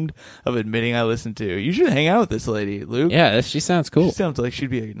ashamed of admitting I listen to. You should hang out with this lady, Luke. Yeah, she sounds cool. She sounds like she'd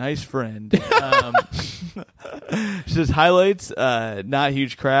be a nice friend. She says highlights, not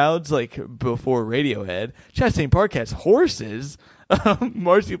huge crowds like before Radiohead. Chastain Park has horses.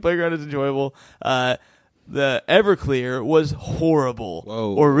 Marcy Playground is enjoyable. The Everclear was horrible.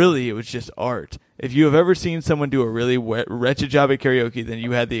 Whoa. Or really, it was just art. If you have ever seen someone do a really wretched job at karaoke, then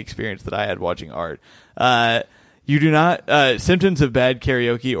you had the experience that I had watching art. You do not symptoms of bad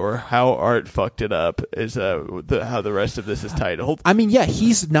karaoke or how art fucked it up is how the rest of this is titled. I mean, yeah,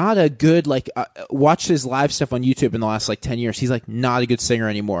 he's not a good watch his live stuff on YouTube in the last 10 years. He's not a good singer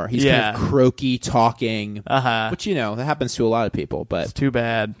anymore. He's kind of croaky talking, which that happens to a lot of people. But it's too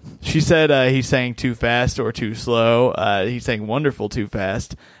bad. She said he sang too fast or too slow. He sang wonderful too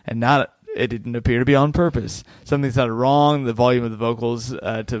fast and not. It didn't appear to be on purpose. Something sounded wrong. The volume of the vocals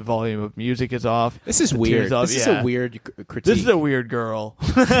to volume of music is off. This is The weird. tune's off. This is a weird critique. This is a weird girl.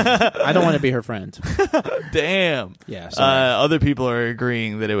 I don't want to be her friend. Damn. Yeah. Sorry. Other people are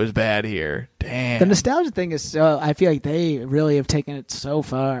agreeing that it was bad here. Damn. The nostalgia thing is so. I feel like they really have taken it so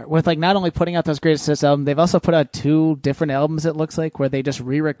far with not only putting out those greatest hits albums, they've also put out 2 different albums. It looks like where they just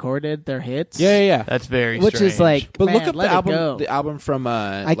re-recorded their hits. Yeah. That's very which strange. is like, But man, look up let the it album. go. The album from.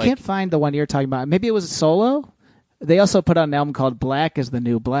 I can't find the one you're talking about. Maybe it was solo. They also put out an album called Black is the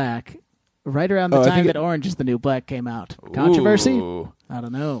New Black, right around the time that Orange is the New Black came out. Controversy? Ooh. I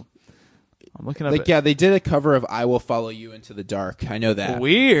don't know. I'm looking up. they did a cover of "I Will Follow You Into the Dark." I know that.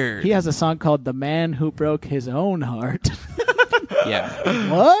 Weird. He has a song called "The Man Who Broke His Own Heart."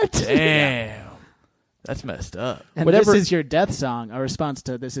 Yeah. What? Damn. That's messed up. And Whatever- This Is Your Death Song, a response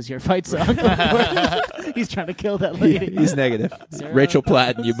to This Is Your Fight Song. He's trying to kill that lady. He's negative. Rachel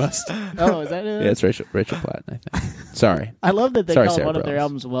Platten, you must. Oh, is that it? Yeah, it's Rachel Platten, I think. Sorry. I love that they Sorry, call Sarah one of their Bareilles.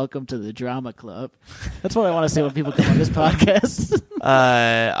 albums "Welcome to the Drama Club." That's what I want to say when people come on this podcast.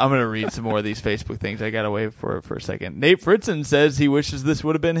 I'm going to read some more of these Facebook things. I got to wait for it for a second. Nate Fritzen says he wishes this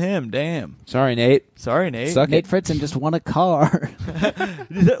would have been him. Damn. Sorry, Nate. Sorry, Nate. Suck Nate it. Fritzen just won a car.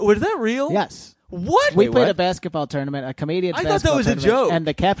 Was that real? Yes. What? We played what? a basketball tournament, a Canadian I thought basketball that was a tournament, joke. and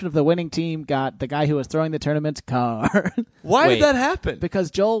the captain of the winning team got the guy who was throwing the tournament's car. Why Wait. did that happen?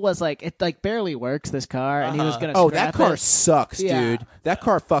 Because Joel was like, it barely works, this car, and he was going to Oh, scrap that car it. sucks, Yeah. dude. That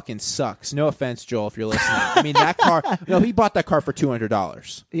car fucking sucks. No offense, Joel, if you're listening. I mean, that car. No, he bought that car for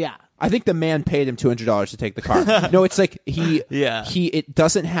 $200. Yeah. I think the man paid him $200 to take the car. No, it's like it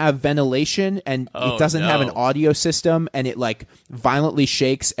doesn't have ventilation and it doesn't have an audio system, and it like violently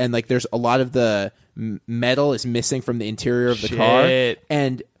shakes, and like there's a lot of the metal is missing from the interior of the car,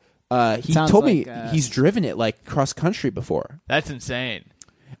 and he told me he's driven it like cross country before. That's insane.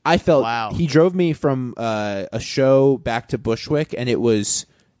 I felt he drove me from a show back to Bushwick, and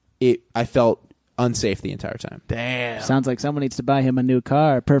I felt unsafe the entire time. Damn. Sounds like someone needs to buy him a new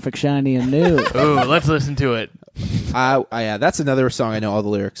car, perfect, shiny, and new. Ooh, let's listen to it. Yeah, that's another song I know all the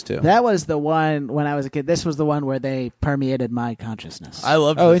lyrics to. That was the one when I was a kid. This was the one where they permeated my consciousness. I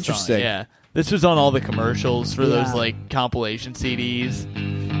loved this song. interesting. Yeah. This was on all the commercials for those like compilation CDs.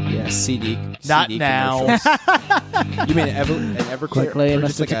 Yeah, CD. Not CD now. You mean an Everclear? Quickly, and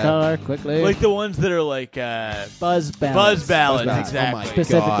like a car. Quickly, like the ones that are like Buzz ballads. Buzz ballads, Buzz exactly. Oh my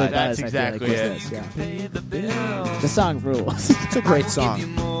Specifically, God. That's Buzz, exactly I it. feel like was this, yeah. The song rules. It's a great song.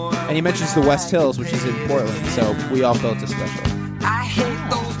 And he mentions the West Hills, which is in Portland, so we all felt it special. I hate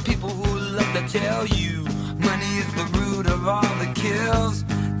those people who love to tell you money is the root of all the kills.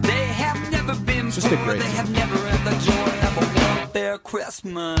 They have never been It's just a poor, great they song. have never had the joy of a welfare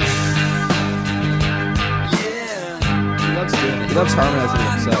Christmas. Yeah. He loves doing it. He loves harmonizing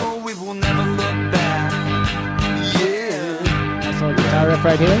I himself. know we will never look back. Yeah. Also, a guitar riff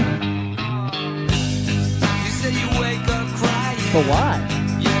right here. You say you wake up crying. But why?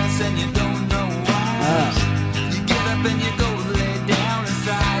 Yes, and you don't know why. You get up and you go lay down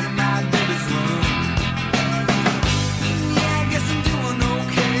inside of my baby's room. Yeah, I guess I'm doing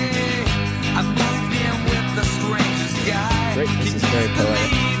okay. I moved in with the strangest guy. Great, this Can is very you poetic.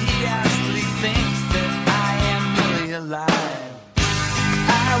 believe he actually thinks that I am really alive?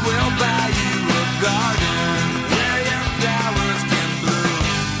 I will buy you a garden where your flowers can bloom.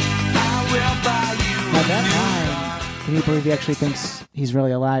 I will buy you Now a that new line, can you believe he actually thinks he's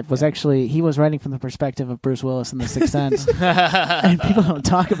really alive? Was actually he was writing from the perspective of Bruce Willis in The Sixth Sense, and people don't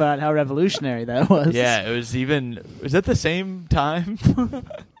talk about how revolutionary that was. Yeah, it was even. Was that the same time?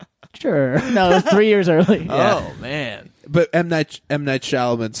 Sure. No, it was 3 years early. Oh man. But M. Night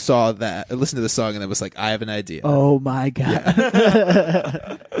Shyamalan saw that, listened to the song, and then was like, I have an idea. Oh my god.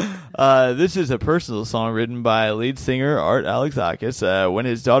 This is a personal song written by lead singer Art Alexakis. When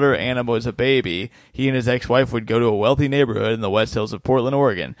his daughter Anna was a baby, he and his ex-wife would go to a wealthy neighborhood in the West Hills of Portland,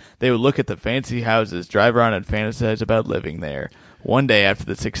 Oregon. They would look at the fancy houses, drive around, and fantasize about living there. One day after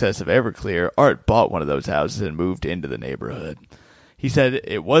the success of Everclear, Art bought one of those houses and moved into the neighborhood. He said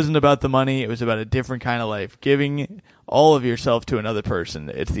it wasn't about the money, it was about a different kind of life, giving all of yourself to another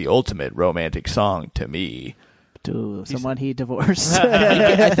person. It's the ultimate romantic song to me. To someone he divorced.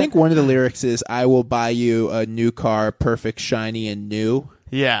 I think one of the lyrics is, I will buy you a new car, perfect, shiny, and new.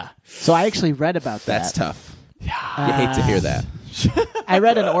 Yeah. So I actually read about that. That's tough. You hate to hear that. I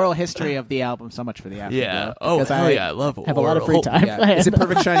read an oral history of the album. So much for the afterglow. Yeah. Oh, because hell yeah, I love have a lot of free oral. time. Yeah. Is it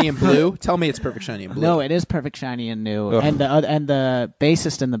perfect, shiny, and blue? Tell me it's perfect, shiny, and blue. No, it is perfect, shiny, and new. Ugh. And the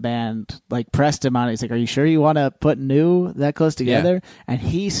bassist in the band like pressed him on it. He's like, "Are you sure you want to put new that close together?" Yeah. And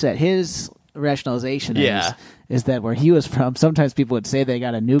he said his rationalization Yeah. is that where he was from, sometimes people would say they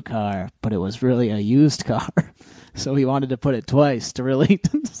got a new car, but it was really a used car. So he wanted to put it twice to really.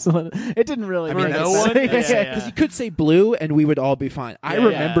 So it didn't really. I mean, make no sense. one. Yeah, Because yeah. you could say blue, and we would all be fine. I Yeah.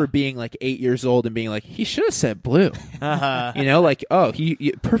 remember being like 8 years old and being like, he should have said blue. Uh-huh. You know, like, oh,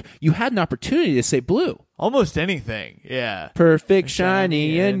 you had an opportunity to say blue. Almost anything. Yeah. Perfect,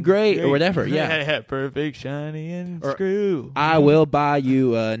 shiny, and great, or whatever. Yeah, Yeah. yeah. Perfect, shiny, and Or- screw. I will buy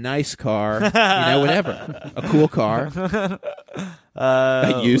you a nice car. You know, whatever. A cool car.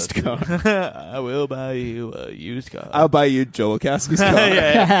 A used car. I will buy you a used car. I'll buy you Joe Wachowski's car.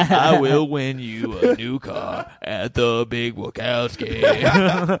 Yeah, I will win you a new car at the Big Wachowski.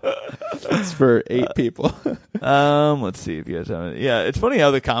 It's for 8 people. Let's see if you guys have it. Yeah, it's funny how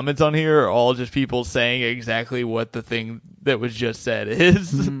the comments on here are all just people saying exactly what the thing that was just said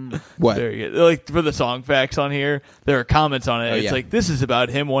is. What? Very good. Like for the song facts on here, there are comments on it. Oh, It's yeah. like, this is about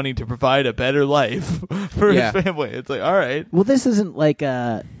him wanting to provide a better life for Yeah. his family. It's like, all right. Well, this isn't like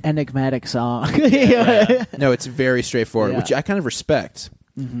a enigmatic song. No, it's very straightforward, Yeah. which I kind of respect.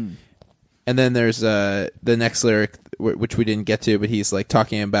 And then there's the next lyric, which we didn't get to, but he's like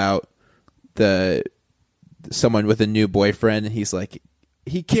talking about someone with a new boyfriend, and he's like,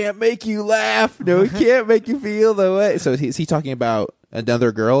 he can't make you laugh. No, he can't make you feel the way. So is he talking about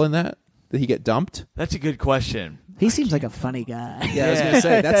another girl in that? Did he get dumped? That's a good question. He seems like a funny guy. Yeah, I was going to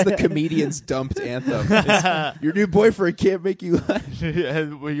say, that's the comedian's dumped anthem. It's, your new boyfriend can't make you laugh. Yeah,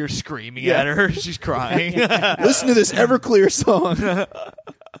 when you're screaming at her, she's crying. Listen to this Everclear song.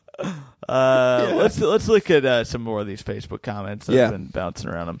 Let's look at some more of these Facebook comments that have been bouncing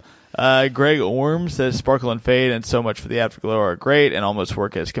around them. Greg Orm says Sparkle and Fade and So Much for the Afterglow are great and almost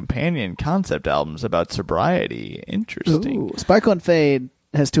work as companion concept albums about sobriety. Interesting. Ooh, Sparkle and Fade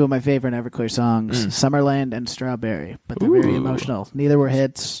has two of my favorite Everclear songs, Summerland and Strawberry, but they're very emotional. Neither were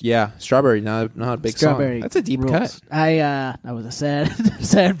hits. Yeah, Strawberry, not a big Strawberry song. That's a deep rules. cut. I was a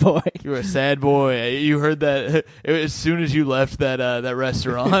sad boy. You were a sad boy. You heard that as soon as you left that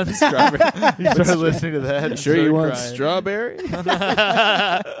restaurant. Strawberry. You started listening to that. You sure you want crying. Strawberry?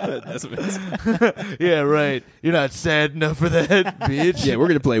 That's amazing. Yeah, right. You're not sad enough for that, bitch. Yeah, we're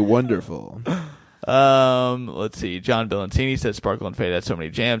gonna play Wonderful. Let's see. John Billantini says Sparkle and Fade had so many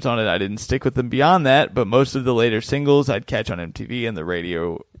jams on it. I didn't stick with them beyond that, but most of the later singles I'd catch on MTV and the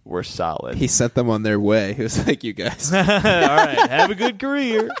radio were solid. He sent them on their way. He was like, "You guys, all right, have a good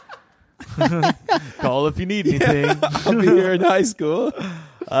career. Call if you need anything. I'll be here in high school."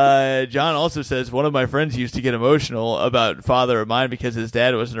 John also says one of my friends used to get emotional about Father of Mine because his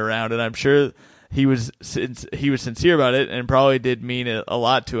dad wasn't around, and I'm sure he was sincere about it and probably did mean a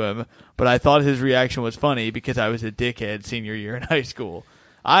lot to him. But I thought his reaction was funny because I was a dickhead senior year in high school.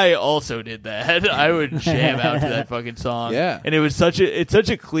 I also did that. I would jam out to that fucking song. Yeah. And it's such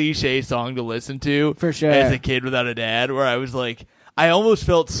a cliche song to listen to For sure. as a kid without a dad, where I was like, I almost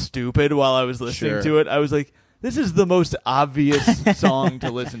felt stupid while I was listening to it. I was like, this is the most obvious song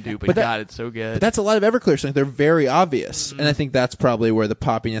to listen to, but God, it's so good. But that's a lot of Everclear songs. They're very obvious, and I think that's probably where the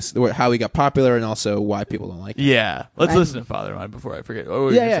poppiness, how he got popular, and also why people don't like it. Yeah. Let's listen to Father of Mine before I forget. What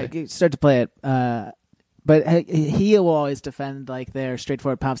were you Yeah, gonna say? start to play it. But he will always defend like their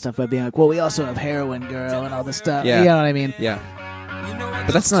straightforward pop stuff by being like, well, we also have Heroin Girl and all this stuff. Yeah. You know what I mean? Yeah,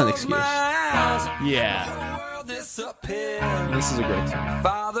 but that's not an excuse. Yeah. This is a great song.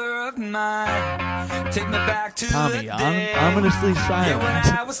 Father of mine, take me back to Tommy, the day. ominously Yeah, silent.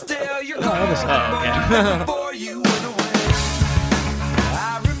 when I was still your okay. before you went away.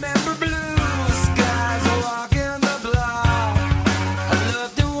 I remember blue skies walking the block. I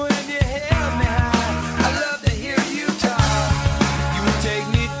loved it when you held me high. I loved to hear you talk. You would take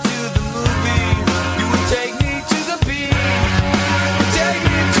me to the movie. You would take me to the beach. Take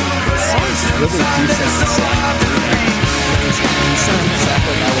me to a place really inside decent that's so song. hard to reach. He sounds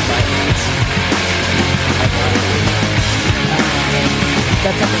exactly like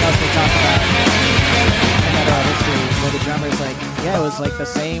That's something else we talked about in that history, where the drummer's like, yeah, it was like the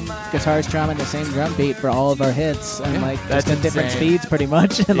same guitar strum and the same drum beat for all of our hits, and like That's just at different insane. speeds, pretty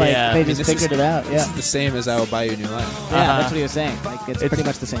much, and like Yeah. they I mean, just figured it out. This Yeah, is the same as I Will Buy You a New Life. yeah, that's what he was saying. Like it's pretty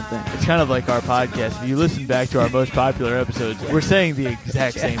much the same thing. It's kind of like our podcast. If you listen back to our most popular episodes, we're saying the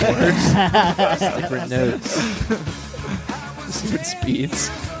exact same words. Different notes, different speeds.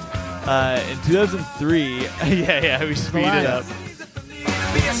 In 2003, we speed it up.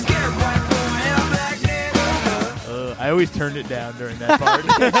 Be a scared white boy in a black neighborhood. I always turned it down during that part.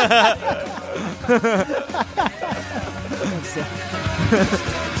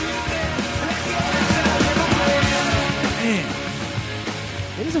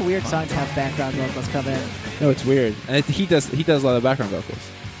 It is a weird song to have background vocals come in. No, it's weird, and he does a lot of background vocals.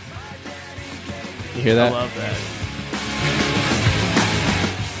 You hear I that? love that.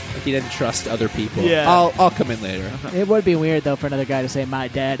 Like he didn't trust other people. Yeah. I'll come in later. It would be weird though for another guy to say "my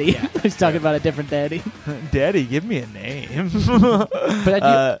daddy." He's talking about a different daddy. Daddy, give me a name. But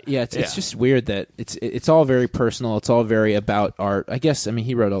I do, it's yeah. just weird that it's all very personal. It's all very about art. I guess. I mean,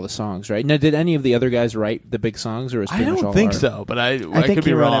 he wrote all the songs, right? Now, did any of the other guys write the big songs, or was it I pretty much don't all think art? so, but I think could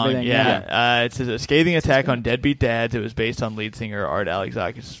be he wrote wrong. everything, Yeah. It says a scathing attack on Deadbeat Dads. It was based on lead singer Art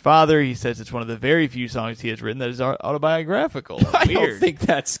Alexakis' father. He says it's one of the very few songs he has written that is autobiographical. I Weird. don't think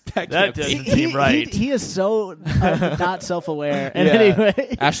that That can't be. doesn't seem right. He is so not self-aware in Yeah. any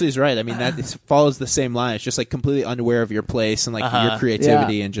way. Ashley's right. I mean, that follows the same line. It's just like completely unaware of your place and like your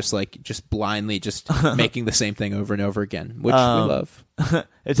creativity and just blindly just making the same thing over and over again, which we love.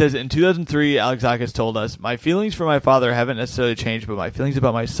 It says, in 2003, Alexakis told us, my feelings for my father haven't necessarily changed, but my feelings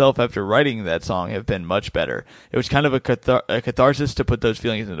about myself after writing that song have been much better. It was kind of a catharsis to put those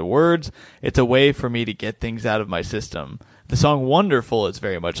feelings into words. It's a way for me to get things out of my system. The song Wonderful is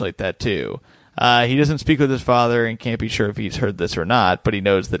very much like that, too. He doesn't speak with his father and can't be sure if he's heard this or not, but he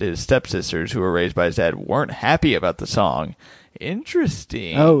knows that his stepsisters, who were raised by his dad, weren't happy about the song.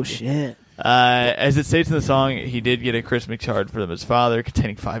 Interesting. Oh shit! As it states in the song, he did get a Christmas card from his father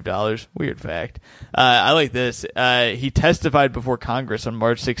containing $5. Weird fact. I like this. He testified before Congress on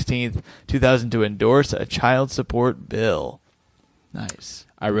March 16th, 2000 to endorse a child support bill. Nice.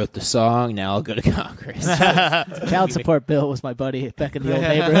 I wrote the song. Now I'll go to Congress. Child support bill was my buddy back in the old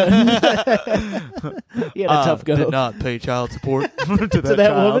neighborhood. He had a tough go. Did not pay child support to that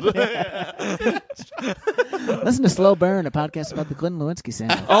that child. Listen to Slow Burn, a podcast about the Glenn Lewinsky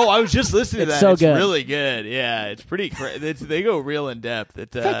sample. Oh, I was just listening to It's that. so It's good. really good. Yeah, it's pretty. They go real in depth. In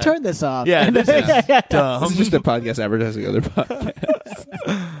fact, turn this off. Yeah, this is dumb. This is just a podcast advertising other podcasts.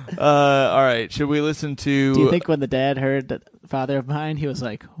 All right, should we listen to? Do you think when the dad heard that Father of Mine, he was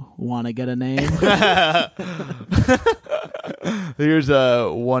like, "Want to get a name?" Here's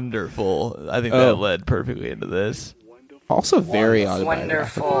a wonderful. I think that led perfectly into this. Also very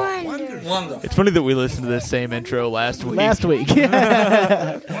autobiographical. It's funny that we listened to this same intro last week. Last week.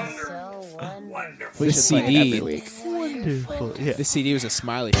 This CD, Wonderful. Yeah. this CD was a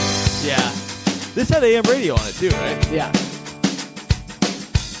smiley. Yeah. This had AM radio on it too, right? Yeah.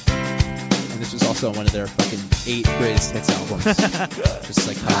 And this was also one of their fucking 8 greatest hits albums. Just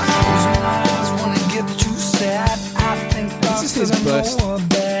like this is his best.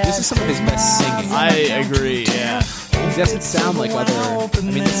 This is some of his best singing. I agree. Yeah. He doesn't sound like other. I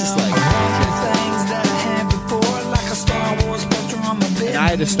mean, this is like. And I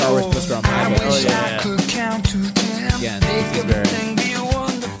had a Star Wars poster on my wall. Oh yeah. Again, this is very.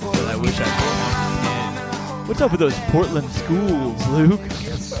 I wish I could. What's up with those Portland schools, Luke?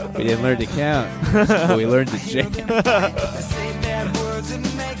 We didn't learn to count, but we learned to jam.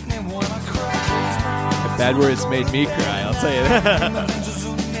 Bad words made me cry. I'll tell you that.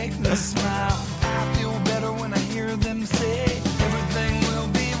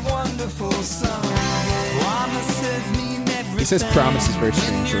 He says promise is very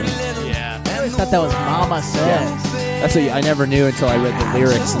strange, right? Yeah. I always thought that was Mama Says. That's what I never knew until I read the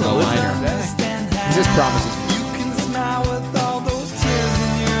lyrics in the liner. He says promise is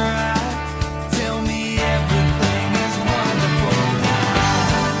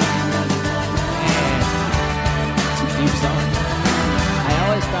I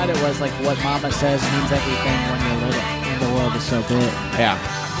always thought it was like what Mama Says means everything when you're little. And the world is so big. yeah.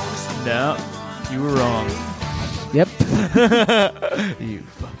 No, you were wrong. Yep. You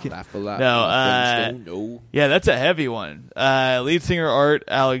fucking. Laugh a lot. No, no. Yeah, that's a heavy one. Lead singer Art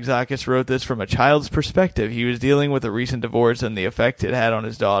Alexakis wrote this from a child's perspective. He was dealing with a recent divorce and the effect it had on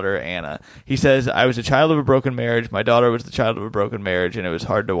his daughter, Anna. He says, I was a child of a broken marriage. My daughter was the child of a broken marriage, and it was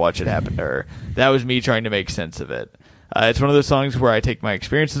hard to watch it happen to her. That was me trying to make sense of it. It's one of those songs where I take my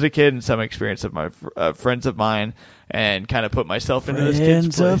experience as a kid and some experience of my friends of mine and kind of put myself into this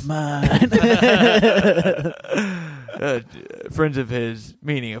kid's Friends place. of mine. Friends of his,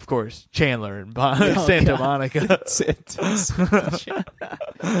 meaning, of course, Chandler and Santa Monica.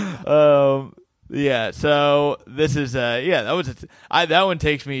 Yeah, so this is that was that one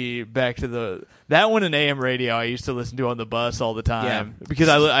takes me back to that one in AM radio I used to listen to on the bus all the time because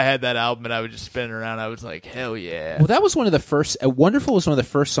I had that album and I would just spin it around. I was like, hell yeah. Well, that was one of the first. Wonderful was one of the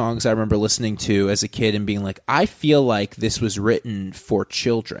first songs I remember listening to as a kid and being like, I feel like this was written for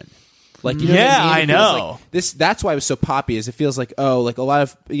children. Like, you know what I mean? I know. Like this. That's why it was so poppy. Is it feels like like a lot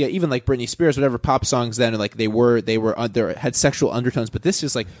of even like Britney Spears, whatever pop songs then, like they had sexual undertones. But this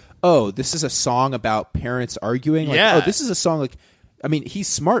is like, this is a song about parents arguing. Like, this is a song like. I mean, he's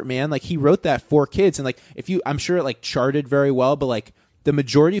smart, man. Like he wrote that for kids, and like I'm sure it like charted very well. But like the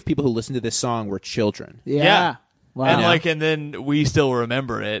majority of people who listened to this song were children. Yeah. Wow. And then we still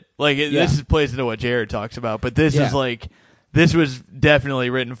remember it. Like this plays into what Jared talks about, but this is like. This was definitely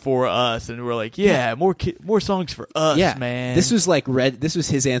written for us, and we're like, more songs for us, man. This was like This was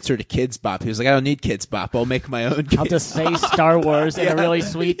his answer to Kids Bop. He was like, I don't need Kids Bop. I'll make my own. I'll just say Star Wars in a really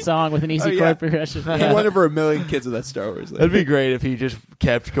sweet song with an easy chord progression. He won over 1 million kids with that Star Wars. That'd be great if he just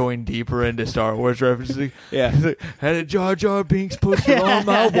kept going deeper into Star Wars references. Yeah, he's like, had a Jar Jar Binks poster on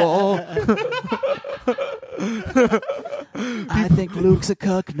my wall. I think Luke's a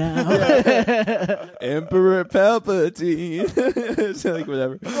cuck now. Emperor Palpatine. So like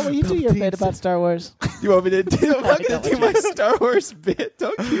whatever. Oh, will you do your bit about Star Wars? You want me to do? I'm not going to do my Star Wars bit.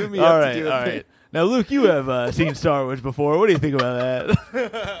 Don't cue me all up right, to do a all bit. right. Now, Luke, you have seen Star Wars before. What do you think about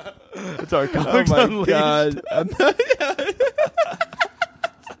that? That's our Comics Unleashed. God.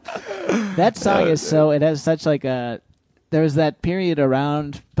 That song is so. It has such like a. There was that period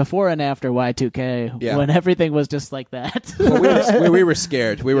around before and after Y2K when everything was just like that. Well, we were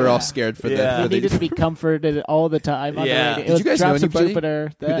scared. We were all scared for You needed to be comforted all the time on the radio. Did you guys know Drops of anybody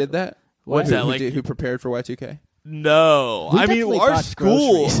Jupiter who did that? What's that like? Who prepared for Y2K? No, We I mean definitely our bought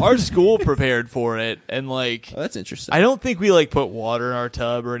school, groceries. prepared for it, and like Oh, that's interesting. I don't think we like put water in our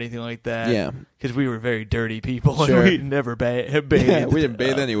tub or anything like that. Yeah. because we were very dirty people Sure. and we never bathed. Yeah, we didn't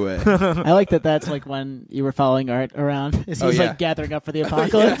bathe anyway. I like that. That's like when you were following Art around. He's Oh, yeah. like gathering up for the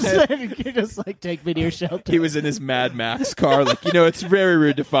apocalypse. You just like take me to your shelter. He was in his Mad Max car, like, it's very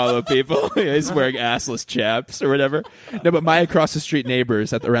rude to follow people. He's wearing assless chaps or whatever. No, but my across the street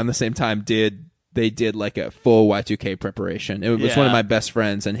neighbors around the same time did like a full Y2K preparation. It was one of my best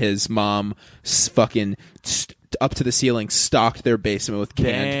friends, and his mom fucking up to the ceiling stocked their basement with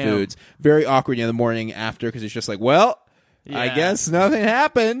canned foods. Very awkward in the morning after, because it's just like, well, I guess nothing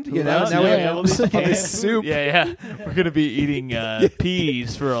happened. Now we have all this soup. Yeah. We're gonna be eating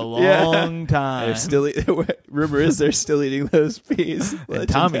peas for a long time. They're still rumor is they're still eating those peas. And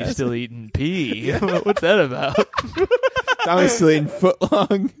Tommy's still eating pea. What's that about? Tommy's still eating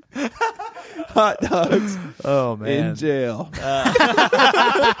footlong hot dogs. Oh man, in jail.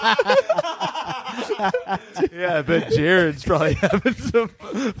 Yeah, I bet Jared's probably having some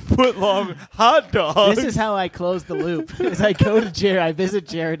foot-long hot dogs. This is how I close the loop. Is I go to Jared, I visit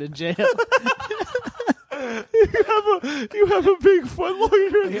Jared in jail. You have a big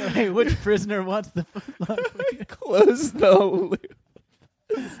foot-long. Hey, which prisoner wants the foot-long? Close the loop.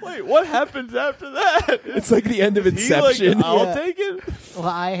 Wait, what happens after that? It's like the end of Inception. I'll take it.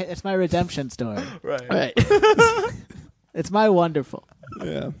 Well, it's my redemption story. Right. It's my wonderful.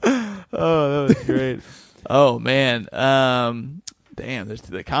 Yeah. Oh, that was great. Oh man. Damn, there's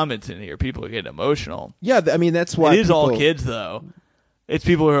the comments in here. People are getting emotional. Yeah, I mean, that's why It is all people- kids though. It's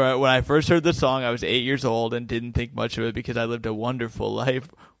people who are, when I first heard the song, I was 8 years old and didn't think much of it because I lived a wonderful life.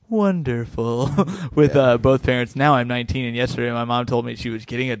 Wonderful. With both parents. Now I'm 19, and yesterday my mom told me she was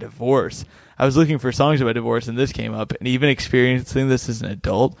getting a divorce. I was looking for songs about divorce, and this came up. And even experiencing this as an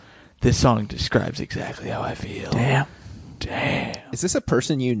adult, this song describes exactly how I feel. Damn. Is this a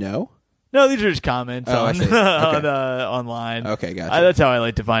person you know? No, these are just comments Oh, I on see. Okay. online. Okay, gotcha. That's how I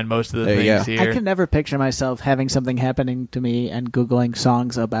like to find most of the There you things go. here. I can never picture myself having something happening to me and Googling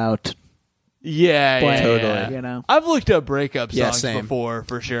songs about Yeah, blank, Totally. you know. I've looked up breakup songs Yeah, same. before,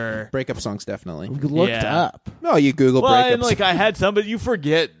 for sure. Breakup songs, definitely. Looked Yeah. up. No, you Google Well, breakup and like I had some, but you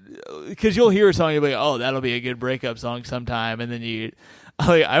forget because you'll hear a song, you'll be like, "Oh, that'll be a good breakup song sometime," and then you.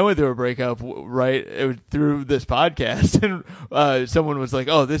 I went through a breakup through this podcast, and someone was like,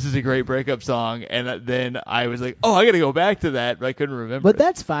 "Oh, this is a great breakup song," and then I was like, "Oh, I got to go back to that," but I couldn't remember. But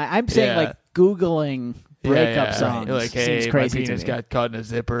that's fine. I'm saying Yeah. like Googling breakup Yeah. songs You're like, seems hey, crazy my to penis me. got caught in a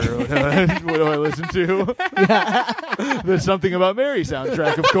zipper. What do I listen to? There's Something About Mary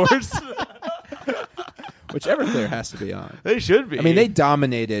soundtrack, of course. which Everclear has to be on. They should be. I mean, they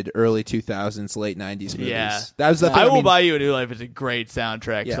dominated early 2000s, late 90s movies. Yeah. That was the thing. I Will mean, Buy You a New Life is a great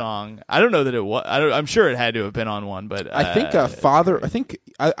soundtrack Yeah. song. I don't know that it was. I'm sure it had to have been on one, but I think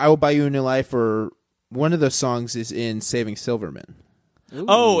I Will Buy You a New Life, or one of those songs is in Saving Silverman.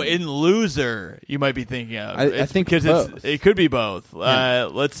 Oh, in Loser, you might be thinking of. I think because both. it could be both. Yeah.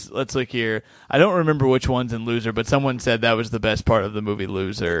 Let's look here. I don't remember which one's in Loser, but someone said that was the best part of the movie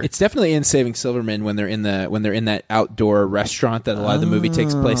Loser. It's definitely in Saving Silverman when they're in that outdoor restaurant that a lot of the movie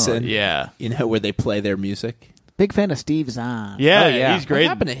takes place in. Yeah, where they play their music. Big fan of Steve Zahn. yeah, he's great. What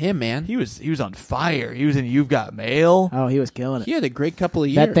happened to him, man? He was on fire. He was in You've Got Mail. Oh, he was killing it. He had a great couple of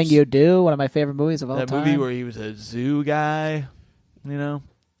years. That Thing You Do, one of my favorite movies of all That time. movie where he was a zoo guy. You know,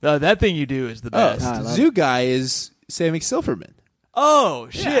 That Thing You Do is the best. I love Zoo Guy is Saving Silverman. Oh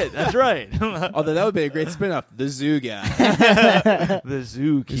shit, that's right. Although that would be a great spin-off. The Zoo Guy. The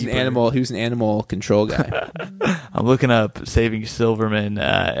Zookeeper. Who's an animal control guy. I'm looking up Saving Silverman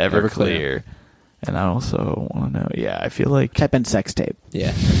Everclear. And I also want to know. Yeah, I feel like Type in sex tape.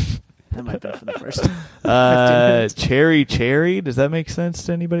 Yeah. That might be for the first. Cherry. Does that make sense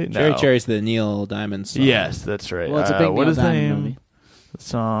to anybody? No. Cherry's the Neil Diamond song. Yes, that's right. Well, it's a big what Neil is the Diamond name? movie. The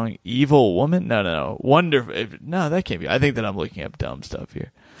song "Evil Woman"? No. Wonderful. No, that can't be. I think that I'm looking up dumb stuff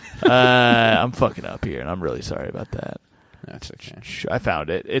here. I'm fucking up here, and I'm really sorry about that. That's okay. I found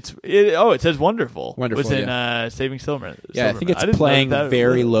it. It says "Wonderful." Wonderful, was in Saving Silverman. Yeah, I think didn't it's know playing that-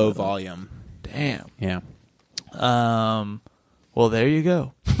 very low volume. Damn. Yeah. Well, there you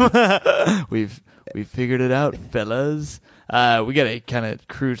go. We've figured it out, fellas. We got to kind of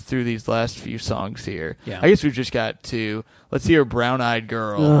cruise through these last few songs here. Yeah. I guess we've just got to. Let's hear "Brown Eyed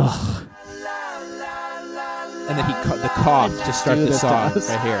Girl." Ugh. And then the cough to start Dude, the it song does.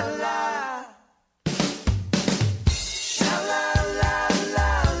 right here.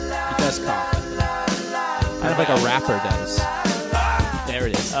 He does cough. Kind of like a rapper does. There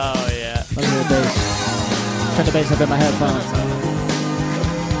it is. Oh yeah. Let me hear the bass. Turn the bass up in my headphones.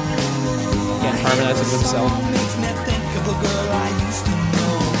 Again, harmonizing with himself. You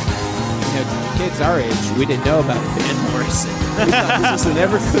know, kids our age, we didn't know about Van Morrison. We thought this was an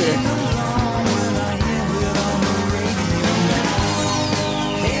Everclear.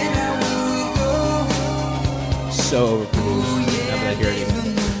 So overproduced. Now that I hear it again.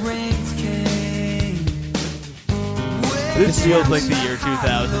 This feels like the year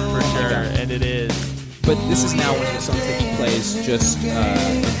 2000 for sure, and it is. But this is now one of the songs that he plays just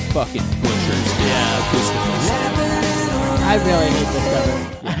fucking butchers. Yeah. Acoustically. I really hate this cover.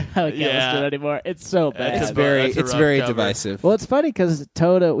 I can't Yeah. listen to it anymore. It's so bad. It's It's a very, that's a it's rough very cover. divisive. Well, it's funny because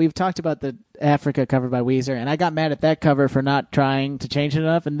Toto, we've talked about the Africa cover by Weezer, and I got mad at that cover for not trying to change it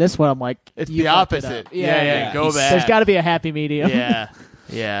enough. And this one, I'm like, It's you the fucked it opposite. up. Yeah, go back. There's got to be a happy medium. Yeah.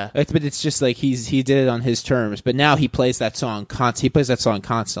 Yeah. But it's just like he did it on his terms. But now he plays that song. He plays that song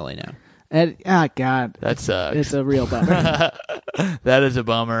constantly now. And, God, That sucks. it's a real bummer. That is a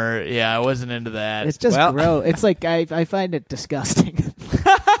bummer. Yeah, I wasn't into that. It's just Well- gross. It's like I find it disgusting.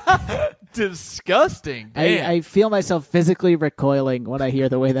 disgusting. Damn. I feel myself physically recoiling when I hear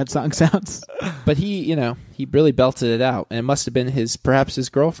the way that song sounds. But he really belted it out, and it must have been perhaps his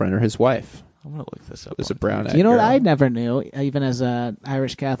girlfriend or his wife. I'm gonna look this up. It was a brown-eyed You know what girl. I never knew, even as a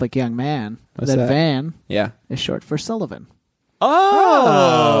Irish Catholic young man, What's that? Van Yeah, is short for Sullivan.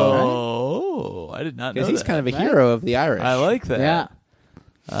 Oh, I did not know because he's that. kind of a hero of the Irish. I like that.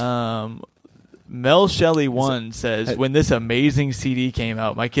 Yeah. Mel Shelley 1 says, when this amazing CD came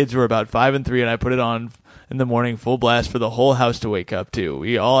out, my kids were about 5 and 3, and I put it on in the morning full blast for the whole house to wake up to.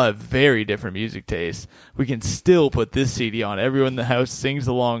 We all have very different music tastes. We can still put this CD on. Everyone in the house sings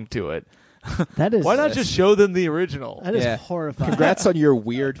along to it. That is Why not just show them the original? That is Yeah. horrifying. Congrats on your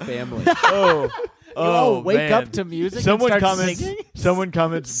weird family. Oh, wake man. up to music and Someone start comments. singing? Someone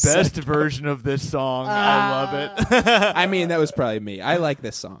comments. Best version of this song. I love it. I mean, that was probably me. I like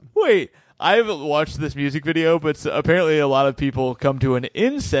this song. Wait, I haven't watched this music video, but apparently a lot of people come to an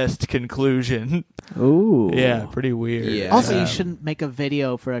incest conclusion. Ooh. Yeah, pretty weird. Yeah. Also, you shouldn't make a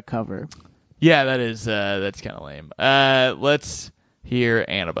video for a cover. Yeah, that is that's kind of lame. Let's hear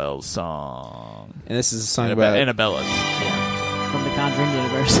Annabelle's song. And this is a song about Annabella's. From the Conjuring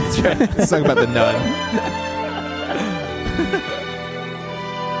universe. It's a song about the nun.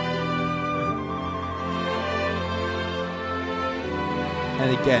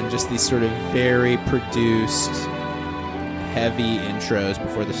 And again, just these sort of very produced, heavy intros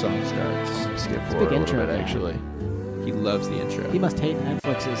before the song starts. Skip big forward a intro, little bit, man. actually. He loves the intro. He must hate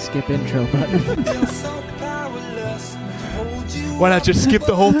Netflix's skip intro button. Why not just skip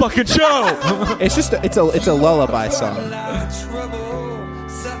the whole fucking show? It's just it's a lullaby song. That's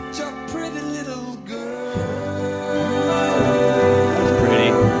pretty.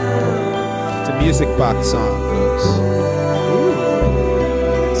 It's a music box song, folks.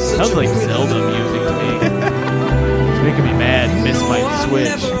 Sounds like Zelda music to me. It's making me mad. Miss my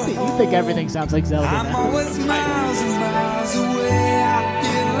Switch. You think everything sounds like Zelda now.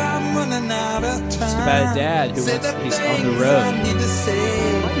 Just about a dad he's on the road.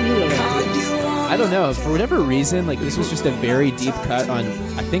 Why do you look like this? I don't know. For whatever reason, like this was just a very deep cut on.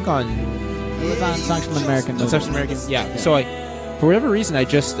 I think on It was on Songs from an American Movie. Songs from American. Yeah. So for whatever reason, I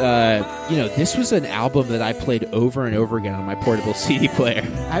just this was an album that I played over and over again on my portable CD player.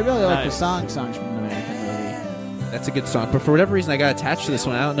 I really like the Nice. song Songs from an American Movie. That's a good song. But for whatever reason, I got attached to this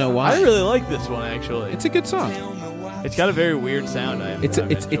one. I don't know why. I really like this one, actually. It's a good song. It's got a very weird sound. It's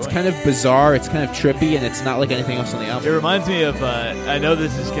kind of bizarre. It's kind of trippy, and it's not like anything else on the It album. reminds me of, I know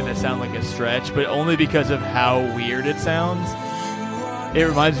this is going to sound like a stretch, but only because of how weird it sounds. It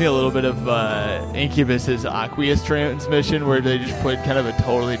reminds me a little bit of Incubus's Aqueous Transmission, where they just put kind of a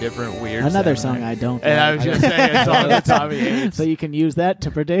totally different weird Another sound song there. I don't And I was just saying a song that Tommy hates. So you can use that to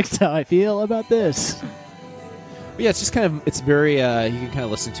predict how I feel about this. But yeah, it's just kind of, it's very, you can kind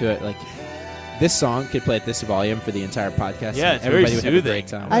of listen to it. Like, this song could play at this volume for the entire podcast. Yeah, and it's very everybody would have a soothing. great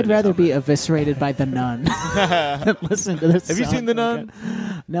time. I'd rather be eviscerated by The Nun than listen to this Have you song. seen The Nun?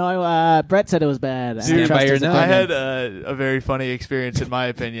 No, Brett said it was bad. I Stand trust by your his nun. I opinion. had a very funny experience, in my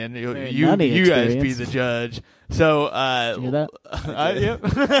opinion. Very You nunny guys be experience. the judge. So, Did you hear yep.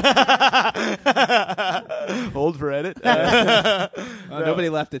 Hold for edit. Nobody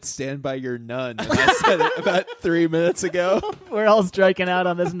left at Stand By Your Nun. And I said it about 3 minutes ago. We're all striking out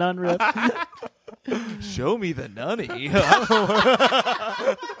on this nun riff. Show me the nunny.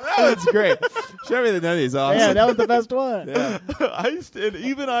 That's great. Show Me the Nunny is awesome. Yeah, that was the best one.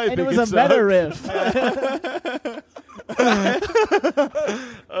 Even I And think it was a sucks. meta riff.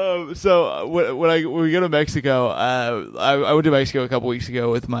 So when we go to Mexico, I went to Mexico a couple weeks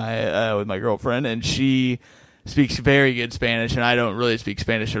ago with my girlfriend, and she speaks very good Spanish, and I don't really speak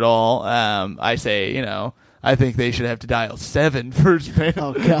Spanish at all. I say, I think they should have to dial 7 for Spanish.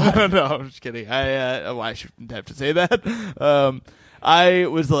 Oh, God. No, I'm just kidding. I shouldn't have to say that. I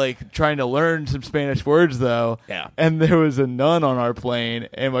was like trying to learn some Spanish words though. Yeah. And there was a nun on our plane,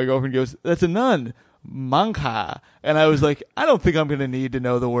 and my girlfriend goes, "That's a nun. Monja." And I was like, I don't think I'm going to need to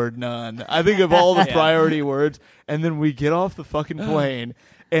know the word nun. I think of all the priority words. And then we get off the fucking plane,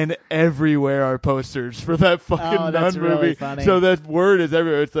 and everywhere are posters for that fucking nun that's movie. really funny. So that word is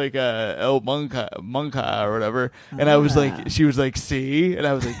everywhere. It's like El Monja or whatever. And I was like, she was like, "See?" And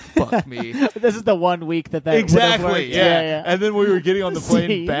I was like, "Fuck me." This is the 1 week that would've Exactly. worked. Yeah. And then we were getting on the plane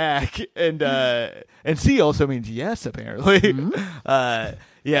See? back, and C also means yes, apparently. Mm-hmm.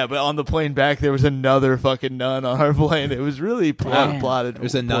 Yeah, but on the plane back, there was another fucking nun on our plane. It was really plotted.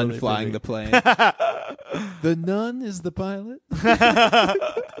 There's a nun poorly for flying me. the plane. The nun is the pilot.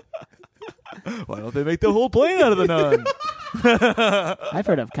 Why don't they make the whole plane out of the nun? I've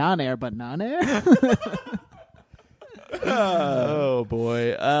heard of Con Air, but non-air. Oh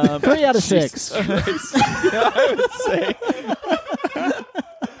boy. 3 out of 6. I would say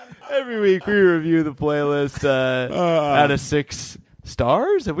every week we review the playlist out of 6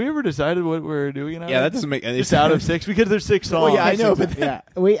 stars. Have we ever decided what we're doing now? Yeah, that doesn't make any Just sense. out of 6 because there's 6 songs. Well, yeah, I know, but Yeah,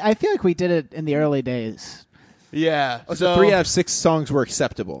 I feel like we did it in the early days. Yeah. so 3 out of 6 songs were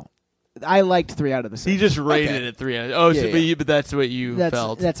acceptable. I liked 3 out of the 6. He just rated it 3 out of. Oh, Yeah, so, yeah. but that's what you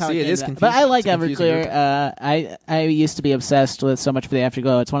felt. That's how See, it it is came confusing. But I like It's a confusing Everclear. I used to be obsessed with So Much for the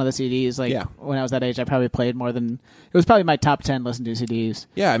Afterglow. It's one of the CDs. Like Yeah. when I was that age, I probably played more than. It was probably my top 10 listened to CDs.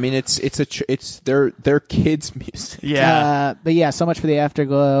 Yeah, I mean it's their kids' music. Yeah. But yeah, So Much for the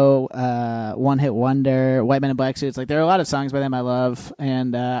Afterglow, One Hit Wonder, White Men in Black Suits. Like there are a lot of songs by them I love.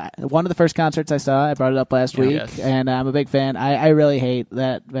 And one of the first concerts I saw, I brought it up last week, Yes. and I'm a big fan. I really hate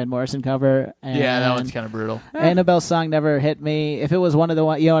that Van Morrison cover. And Yeah, that one's kind of brutal. Annabelle's song never hit me. If it was one of the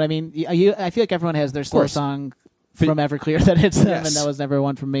one, you know what I mean. I feel like everyone has their slow course. song from Everclear that hits them, Yes. and that was never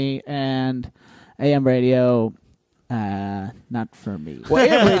one for me. And AM radio, not for me. Well,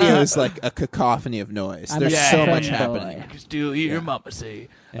 AM radio is like a cacophony of noise. I'm There's a so fan much boy. happening. You can still hear your mama say.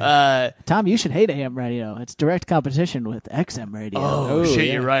 Tom, you should hate AM radio. It's direct competition with XM radio. Oh, shit,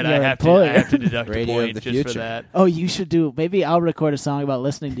 yeah. you're right. Your I have employer. to deduct a Radio of point the just for future. that. Oh, you should do. Maybe I'll record a song about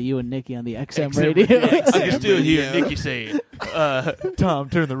listening to you and Nikki on the XM, XM radio. I can still hear Nikki say, "Tom,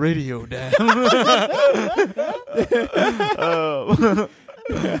 turn the radio down."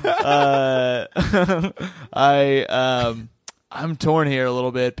 I'm torn here a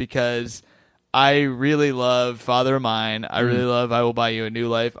little bit because I really love Father of Mine. I really love I Will Buy You a New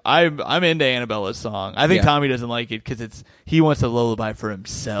Life. I'm into Annabella's song. I think Yeah. Tommy doesn't like it because he wants a lullaby for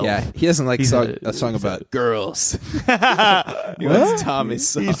himself. Yeah, he doesn't like He's a song about girls. He wants Tommy's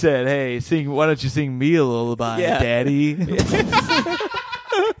song. He said, "Hey, why don't you sing me a lullaby, Yeah. Daddy?"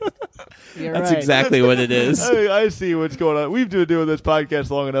 You're That's right. exactly what it is. I see what's going on. We've been doing this podcast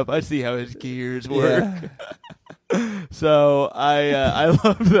long enough. I see how his gears work. So I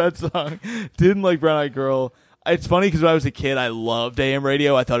loved that song. Didn't like Brown Eyed Girl. It's funny because when I was a kid, I loved AM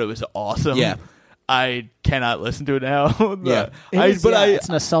radio. I thought it was awesome. Yeah. I cannot listen to it now. Yeah. It's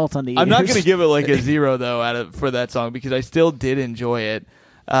an assault on the I'm not ears. going to give it like a 0 though for that song because I still did enjoy it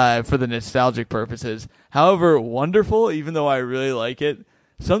for the nostalgic purposes. However, Wonderful, even though I really like it,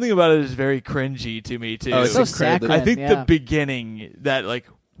 something about it is very cringy to me too. Oh, it's so incredibly- saccharine. I think yeah. the beginning, that like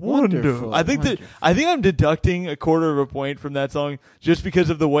Wonderful, wonderful. I think I'm deducting a quarter of a point from that song just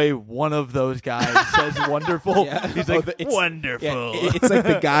because of the way one of those guys says wonderful. Yeah. He's Oh, like it's- wonderful. Yeah, it's like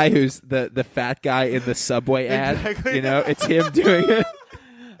the guy who's the fat guy in the Subway ad. Exactly. You know, it's him doing it.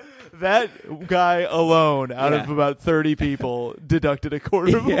 That guy alone, out of Yeah. about 30 people, deducted a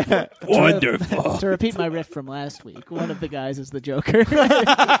quarter of a point. Wonderful. To repeat my riff from last week, one of the guys is the Joker.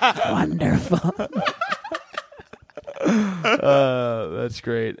 Wonderful. That's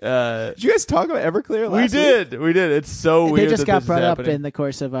great. Did you guys talk about Everclear We last week? did. It's so weird. They just that got this is brought up happening. in the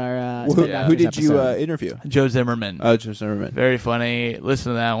course of our. Who, Spin Doctors who did you episode. interview? Joe Zimmerman. Oh, Joe Zimmerman. Very funny.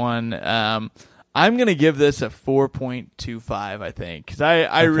 Listen to that one. I'm going to give this a 4.25, I think, because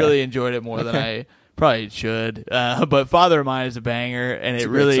I really enjoyed it more than I probably should. But Father of Mine is a banger, and It's it a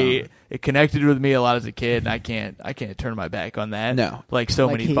great really song. it connected with me a lot as a kid, and I can't turn my back on that. No. like so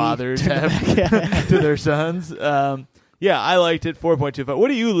Like many he fathers turned have to their sons. Yeah, I liked it. 4.25. What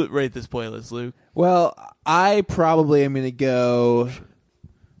do you rate this playlist, Luke? Well, I probably am going to go.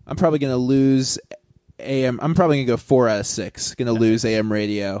 I'm probably going to lose AM. I'm probably going to go 4 out of 6. Going to lose AM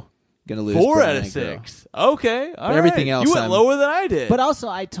radio. Gonna lose. 4 Boy out of and Girl. 6. Okay, all right. everything else you went I'm- lower than I did. But also,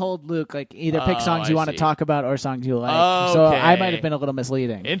 I told Luke like either pick Oh, songs you I want to see. talk about or songs you like. So Okay. I might have been a little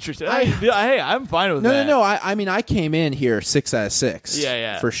misleading. Interesting. Hey, I'm fine with No, that. no. I mean, I came in here 6 out of 6.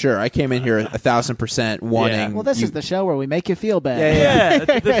 Yeah. for sure. I came in here 1,000% wanting. Well, this you- is the show where we make you feel bad. Yeah,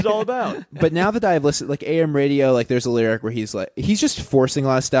 that's what this is all about. But now that I've listened, like AM radio, like there's a lyric where he's just forcing a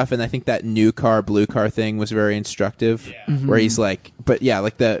lot of stuff, and I think that new car, blue car thing was very instructive. Where he's like, but yeah,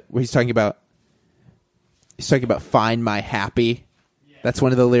 like where he's talking about find my happy. That's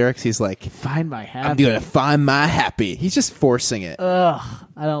one of the lyrics. He's like, Find my happy. I'm gonna find my happy. He's just forcing it. Ugh,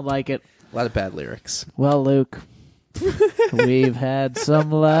 I don't like it. A lot of bad lyrics. Well, Luke, we've had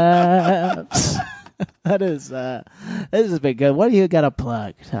some laughs. This has been good. What do you got to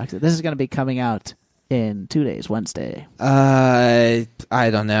plug? This is going to be coming out in 2 days, Wednesday. I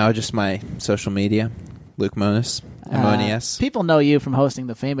don't know. Just my social media, Luke Monis, MONES. People know you from hosting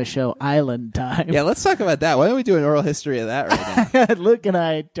the famous show Island Time. Yeah, let's talk about that. Why don't we do an oral history of that right now? Luke and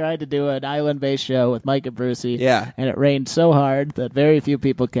I tried to do an island-based show with Mike and Brucey. Yeah. And it rained so hard that very few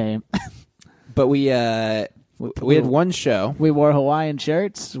people came. But we had one show. We wore Hawaiian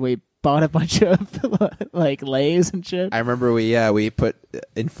shirts. We bought a bunch of like Lays and shit. I remember we put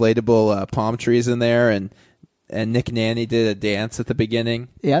inflatable palm trees in there, and Nick Nanny did a dance at the beginning.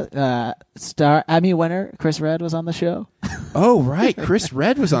 Yeah. Star Emmy winner Chris Redd was on the show. Oh, right. Chris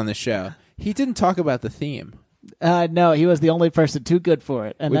Redd was on the show. He didn't talk about the theme. No, he was the only person too good for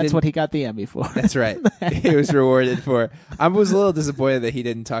it, and We that's didn't- what he got the Emmy for. That's right. He was rewarded for. I was a little disappointed that he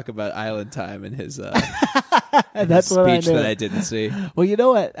didn't talk about Island Time in his, And that's what I speech knew. that I didn't see. Well, you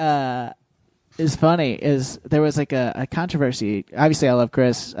know what is funny is there was like a controversy. Obviously, I love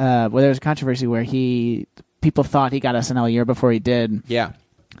Chris. Where there was a controversy where people thought he got SNL a year before he did. Yeah.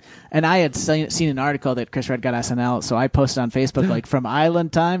 And I had seen an article that Chris Redd got SNL, so I posted on Facebook like from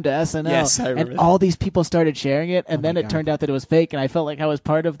Island Time to SNL. Yes, I remember and that. all these people started sharing it, and then it turned out that it was fake, and I felt like I was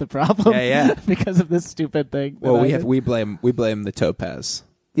part of the problem. Yeah. because of this stupid thing. that Well, I did. we blame the Topaz.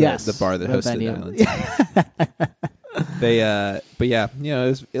 Yes, the bar that the hosted venue. Island Time. But yeah, it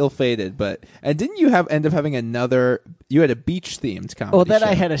was ill-fated. And didn't you end up having another? You had a beach-themed comedy. Well, then show.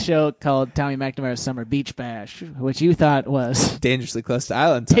 I had a show called Tommy McNamara's Summer Beach Bash, which you thought was Dangerously Close to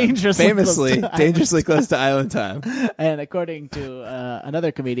Island Time. Dangerously Famously close to Island dangerously close to Island Time. and according to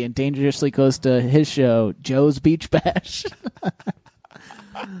another comedian, dangerously close to his show, Joe's Beach Bash.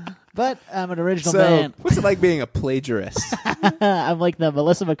 But I'm an original So, man. what's it like being a plagiarist? I'm like the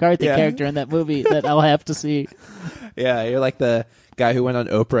Melissa McCarthy Yeah. character in that movie that I'll have to see. Yeah, you're like the guy who went on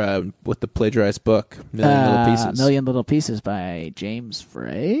Oprah with the plagiarized book, Million Little Pieces. Million Little Pieces by James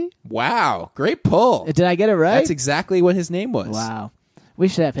Frey. Wow, great pull. Did I get it right? That's exactly what his name was. Wow. We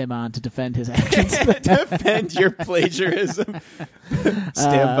should have him on to defend his actions. Defend your plagiarism.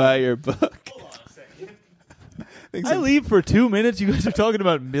 Stand by your book. I leave for 2 minutes. You guys are talking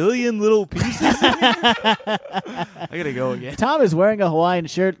about Million Little Pieces. I gotta go again. Tom is wearing a Hawaiian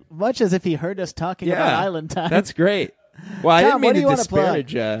shirt, much as if he heard us talking about Island Time. That's great. Well, I Tom, didn't what do mean you to wanna plug?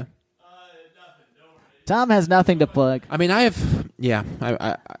 disparage. Tom has nothing to plug. I mean, I have. Yeah.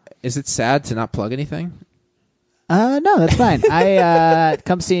 I is it sad to not plug anything? No, that's fine. I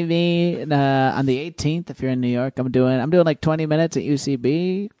come see me on the 18th if you're in New York. I'm doing like 20 minutes at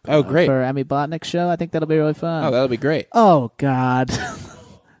UCB. Oh, great. For Emmy Blotnick's show. I think that'll be really fun. Oh, that'll be great. Oh, God.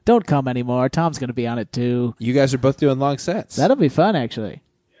 Don't come anymore. Tom's going to be on it too. You guys are both doing long sets. That'll be fun, actually.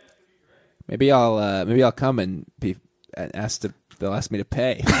 Maybe I'll come and they'll ask me to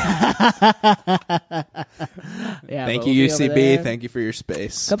pay. Yeah, Thank but you, we'll be over UCB. there. Thank you for your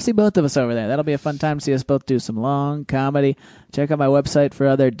space. Come see both of us over there. That'll be a fun time to see us both do some long comedy. Check out my website for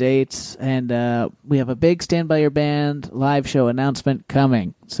other dates. And we have a big Stand By Your Band live show announcement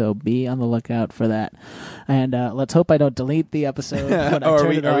coming. So be on the lookout for that. And let's hope I don't delete the episode when I Oh, are turn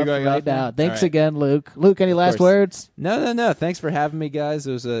we- it are we off going right off now? now. Thanks All right. again, Luke. Luke, any last course. words? No. Thanks for having me, guys.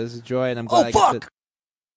 It was a joy, and I'm glad I got to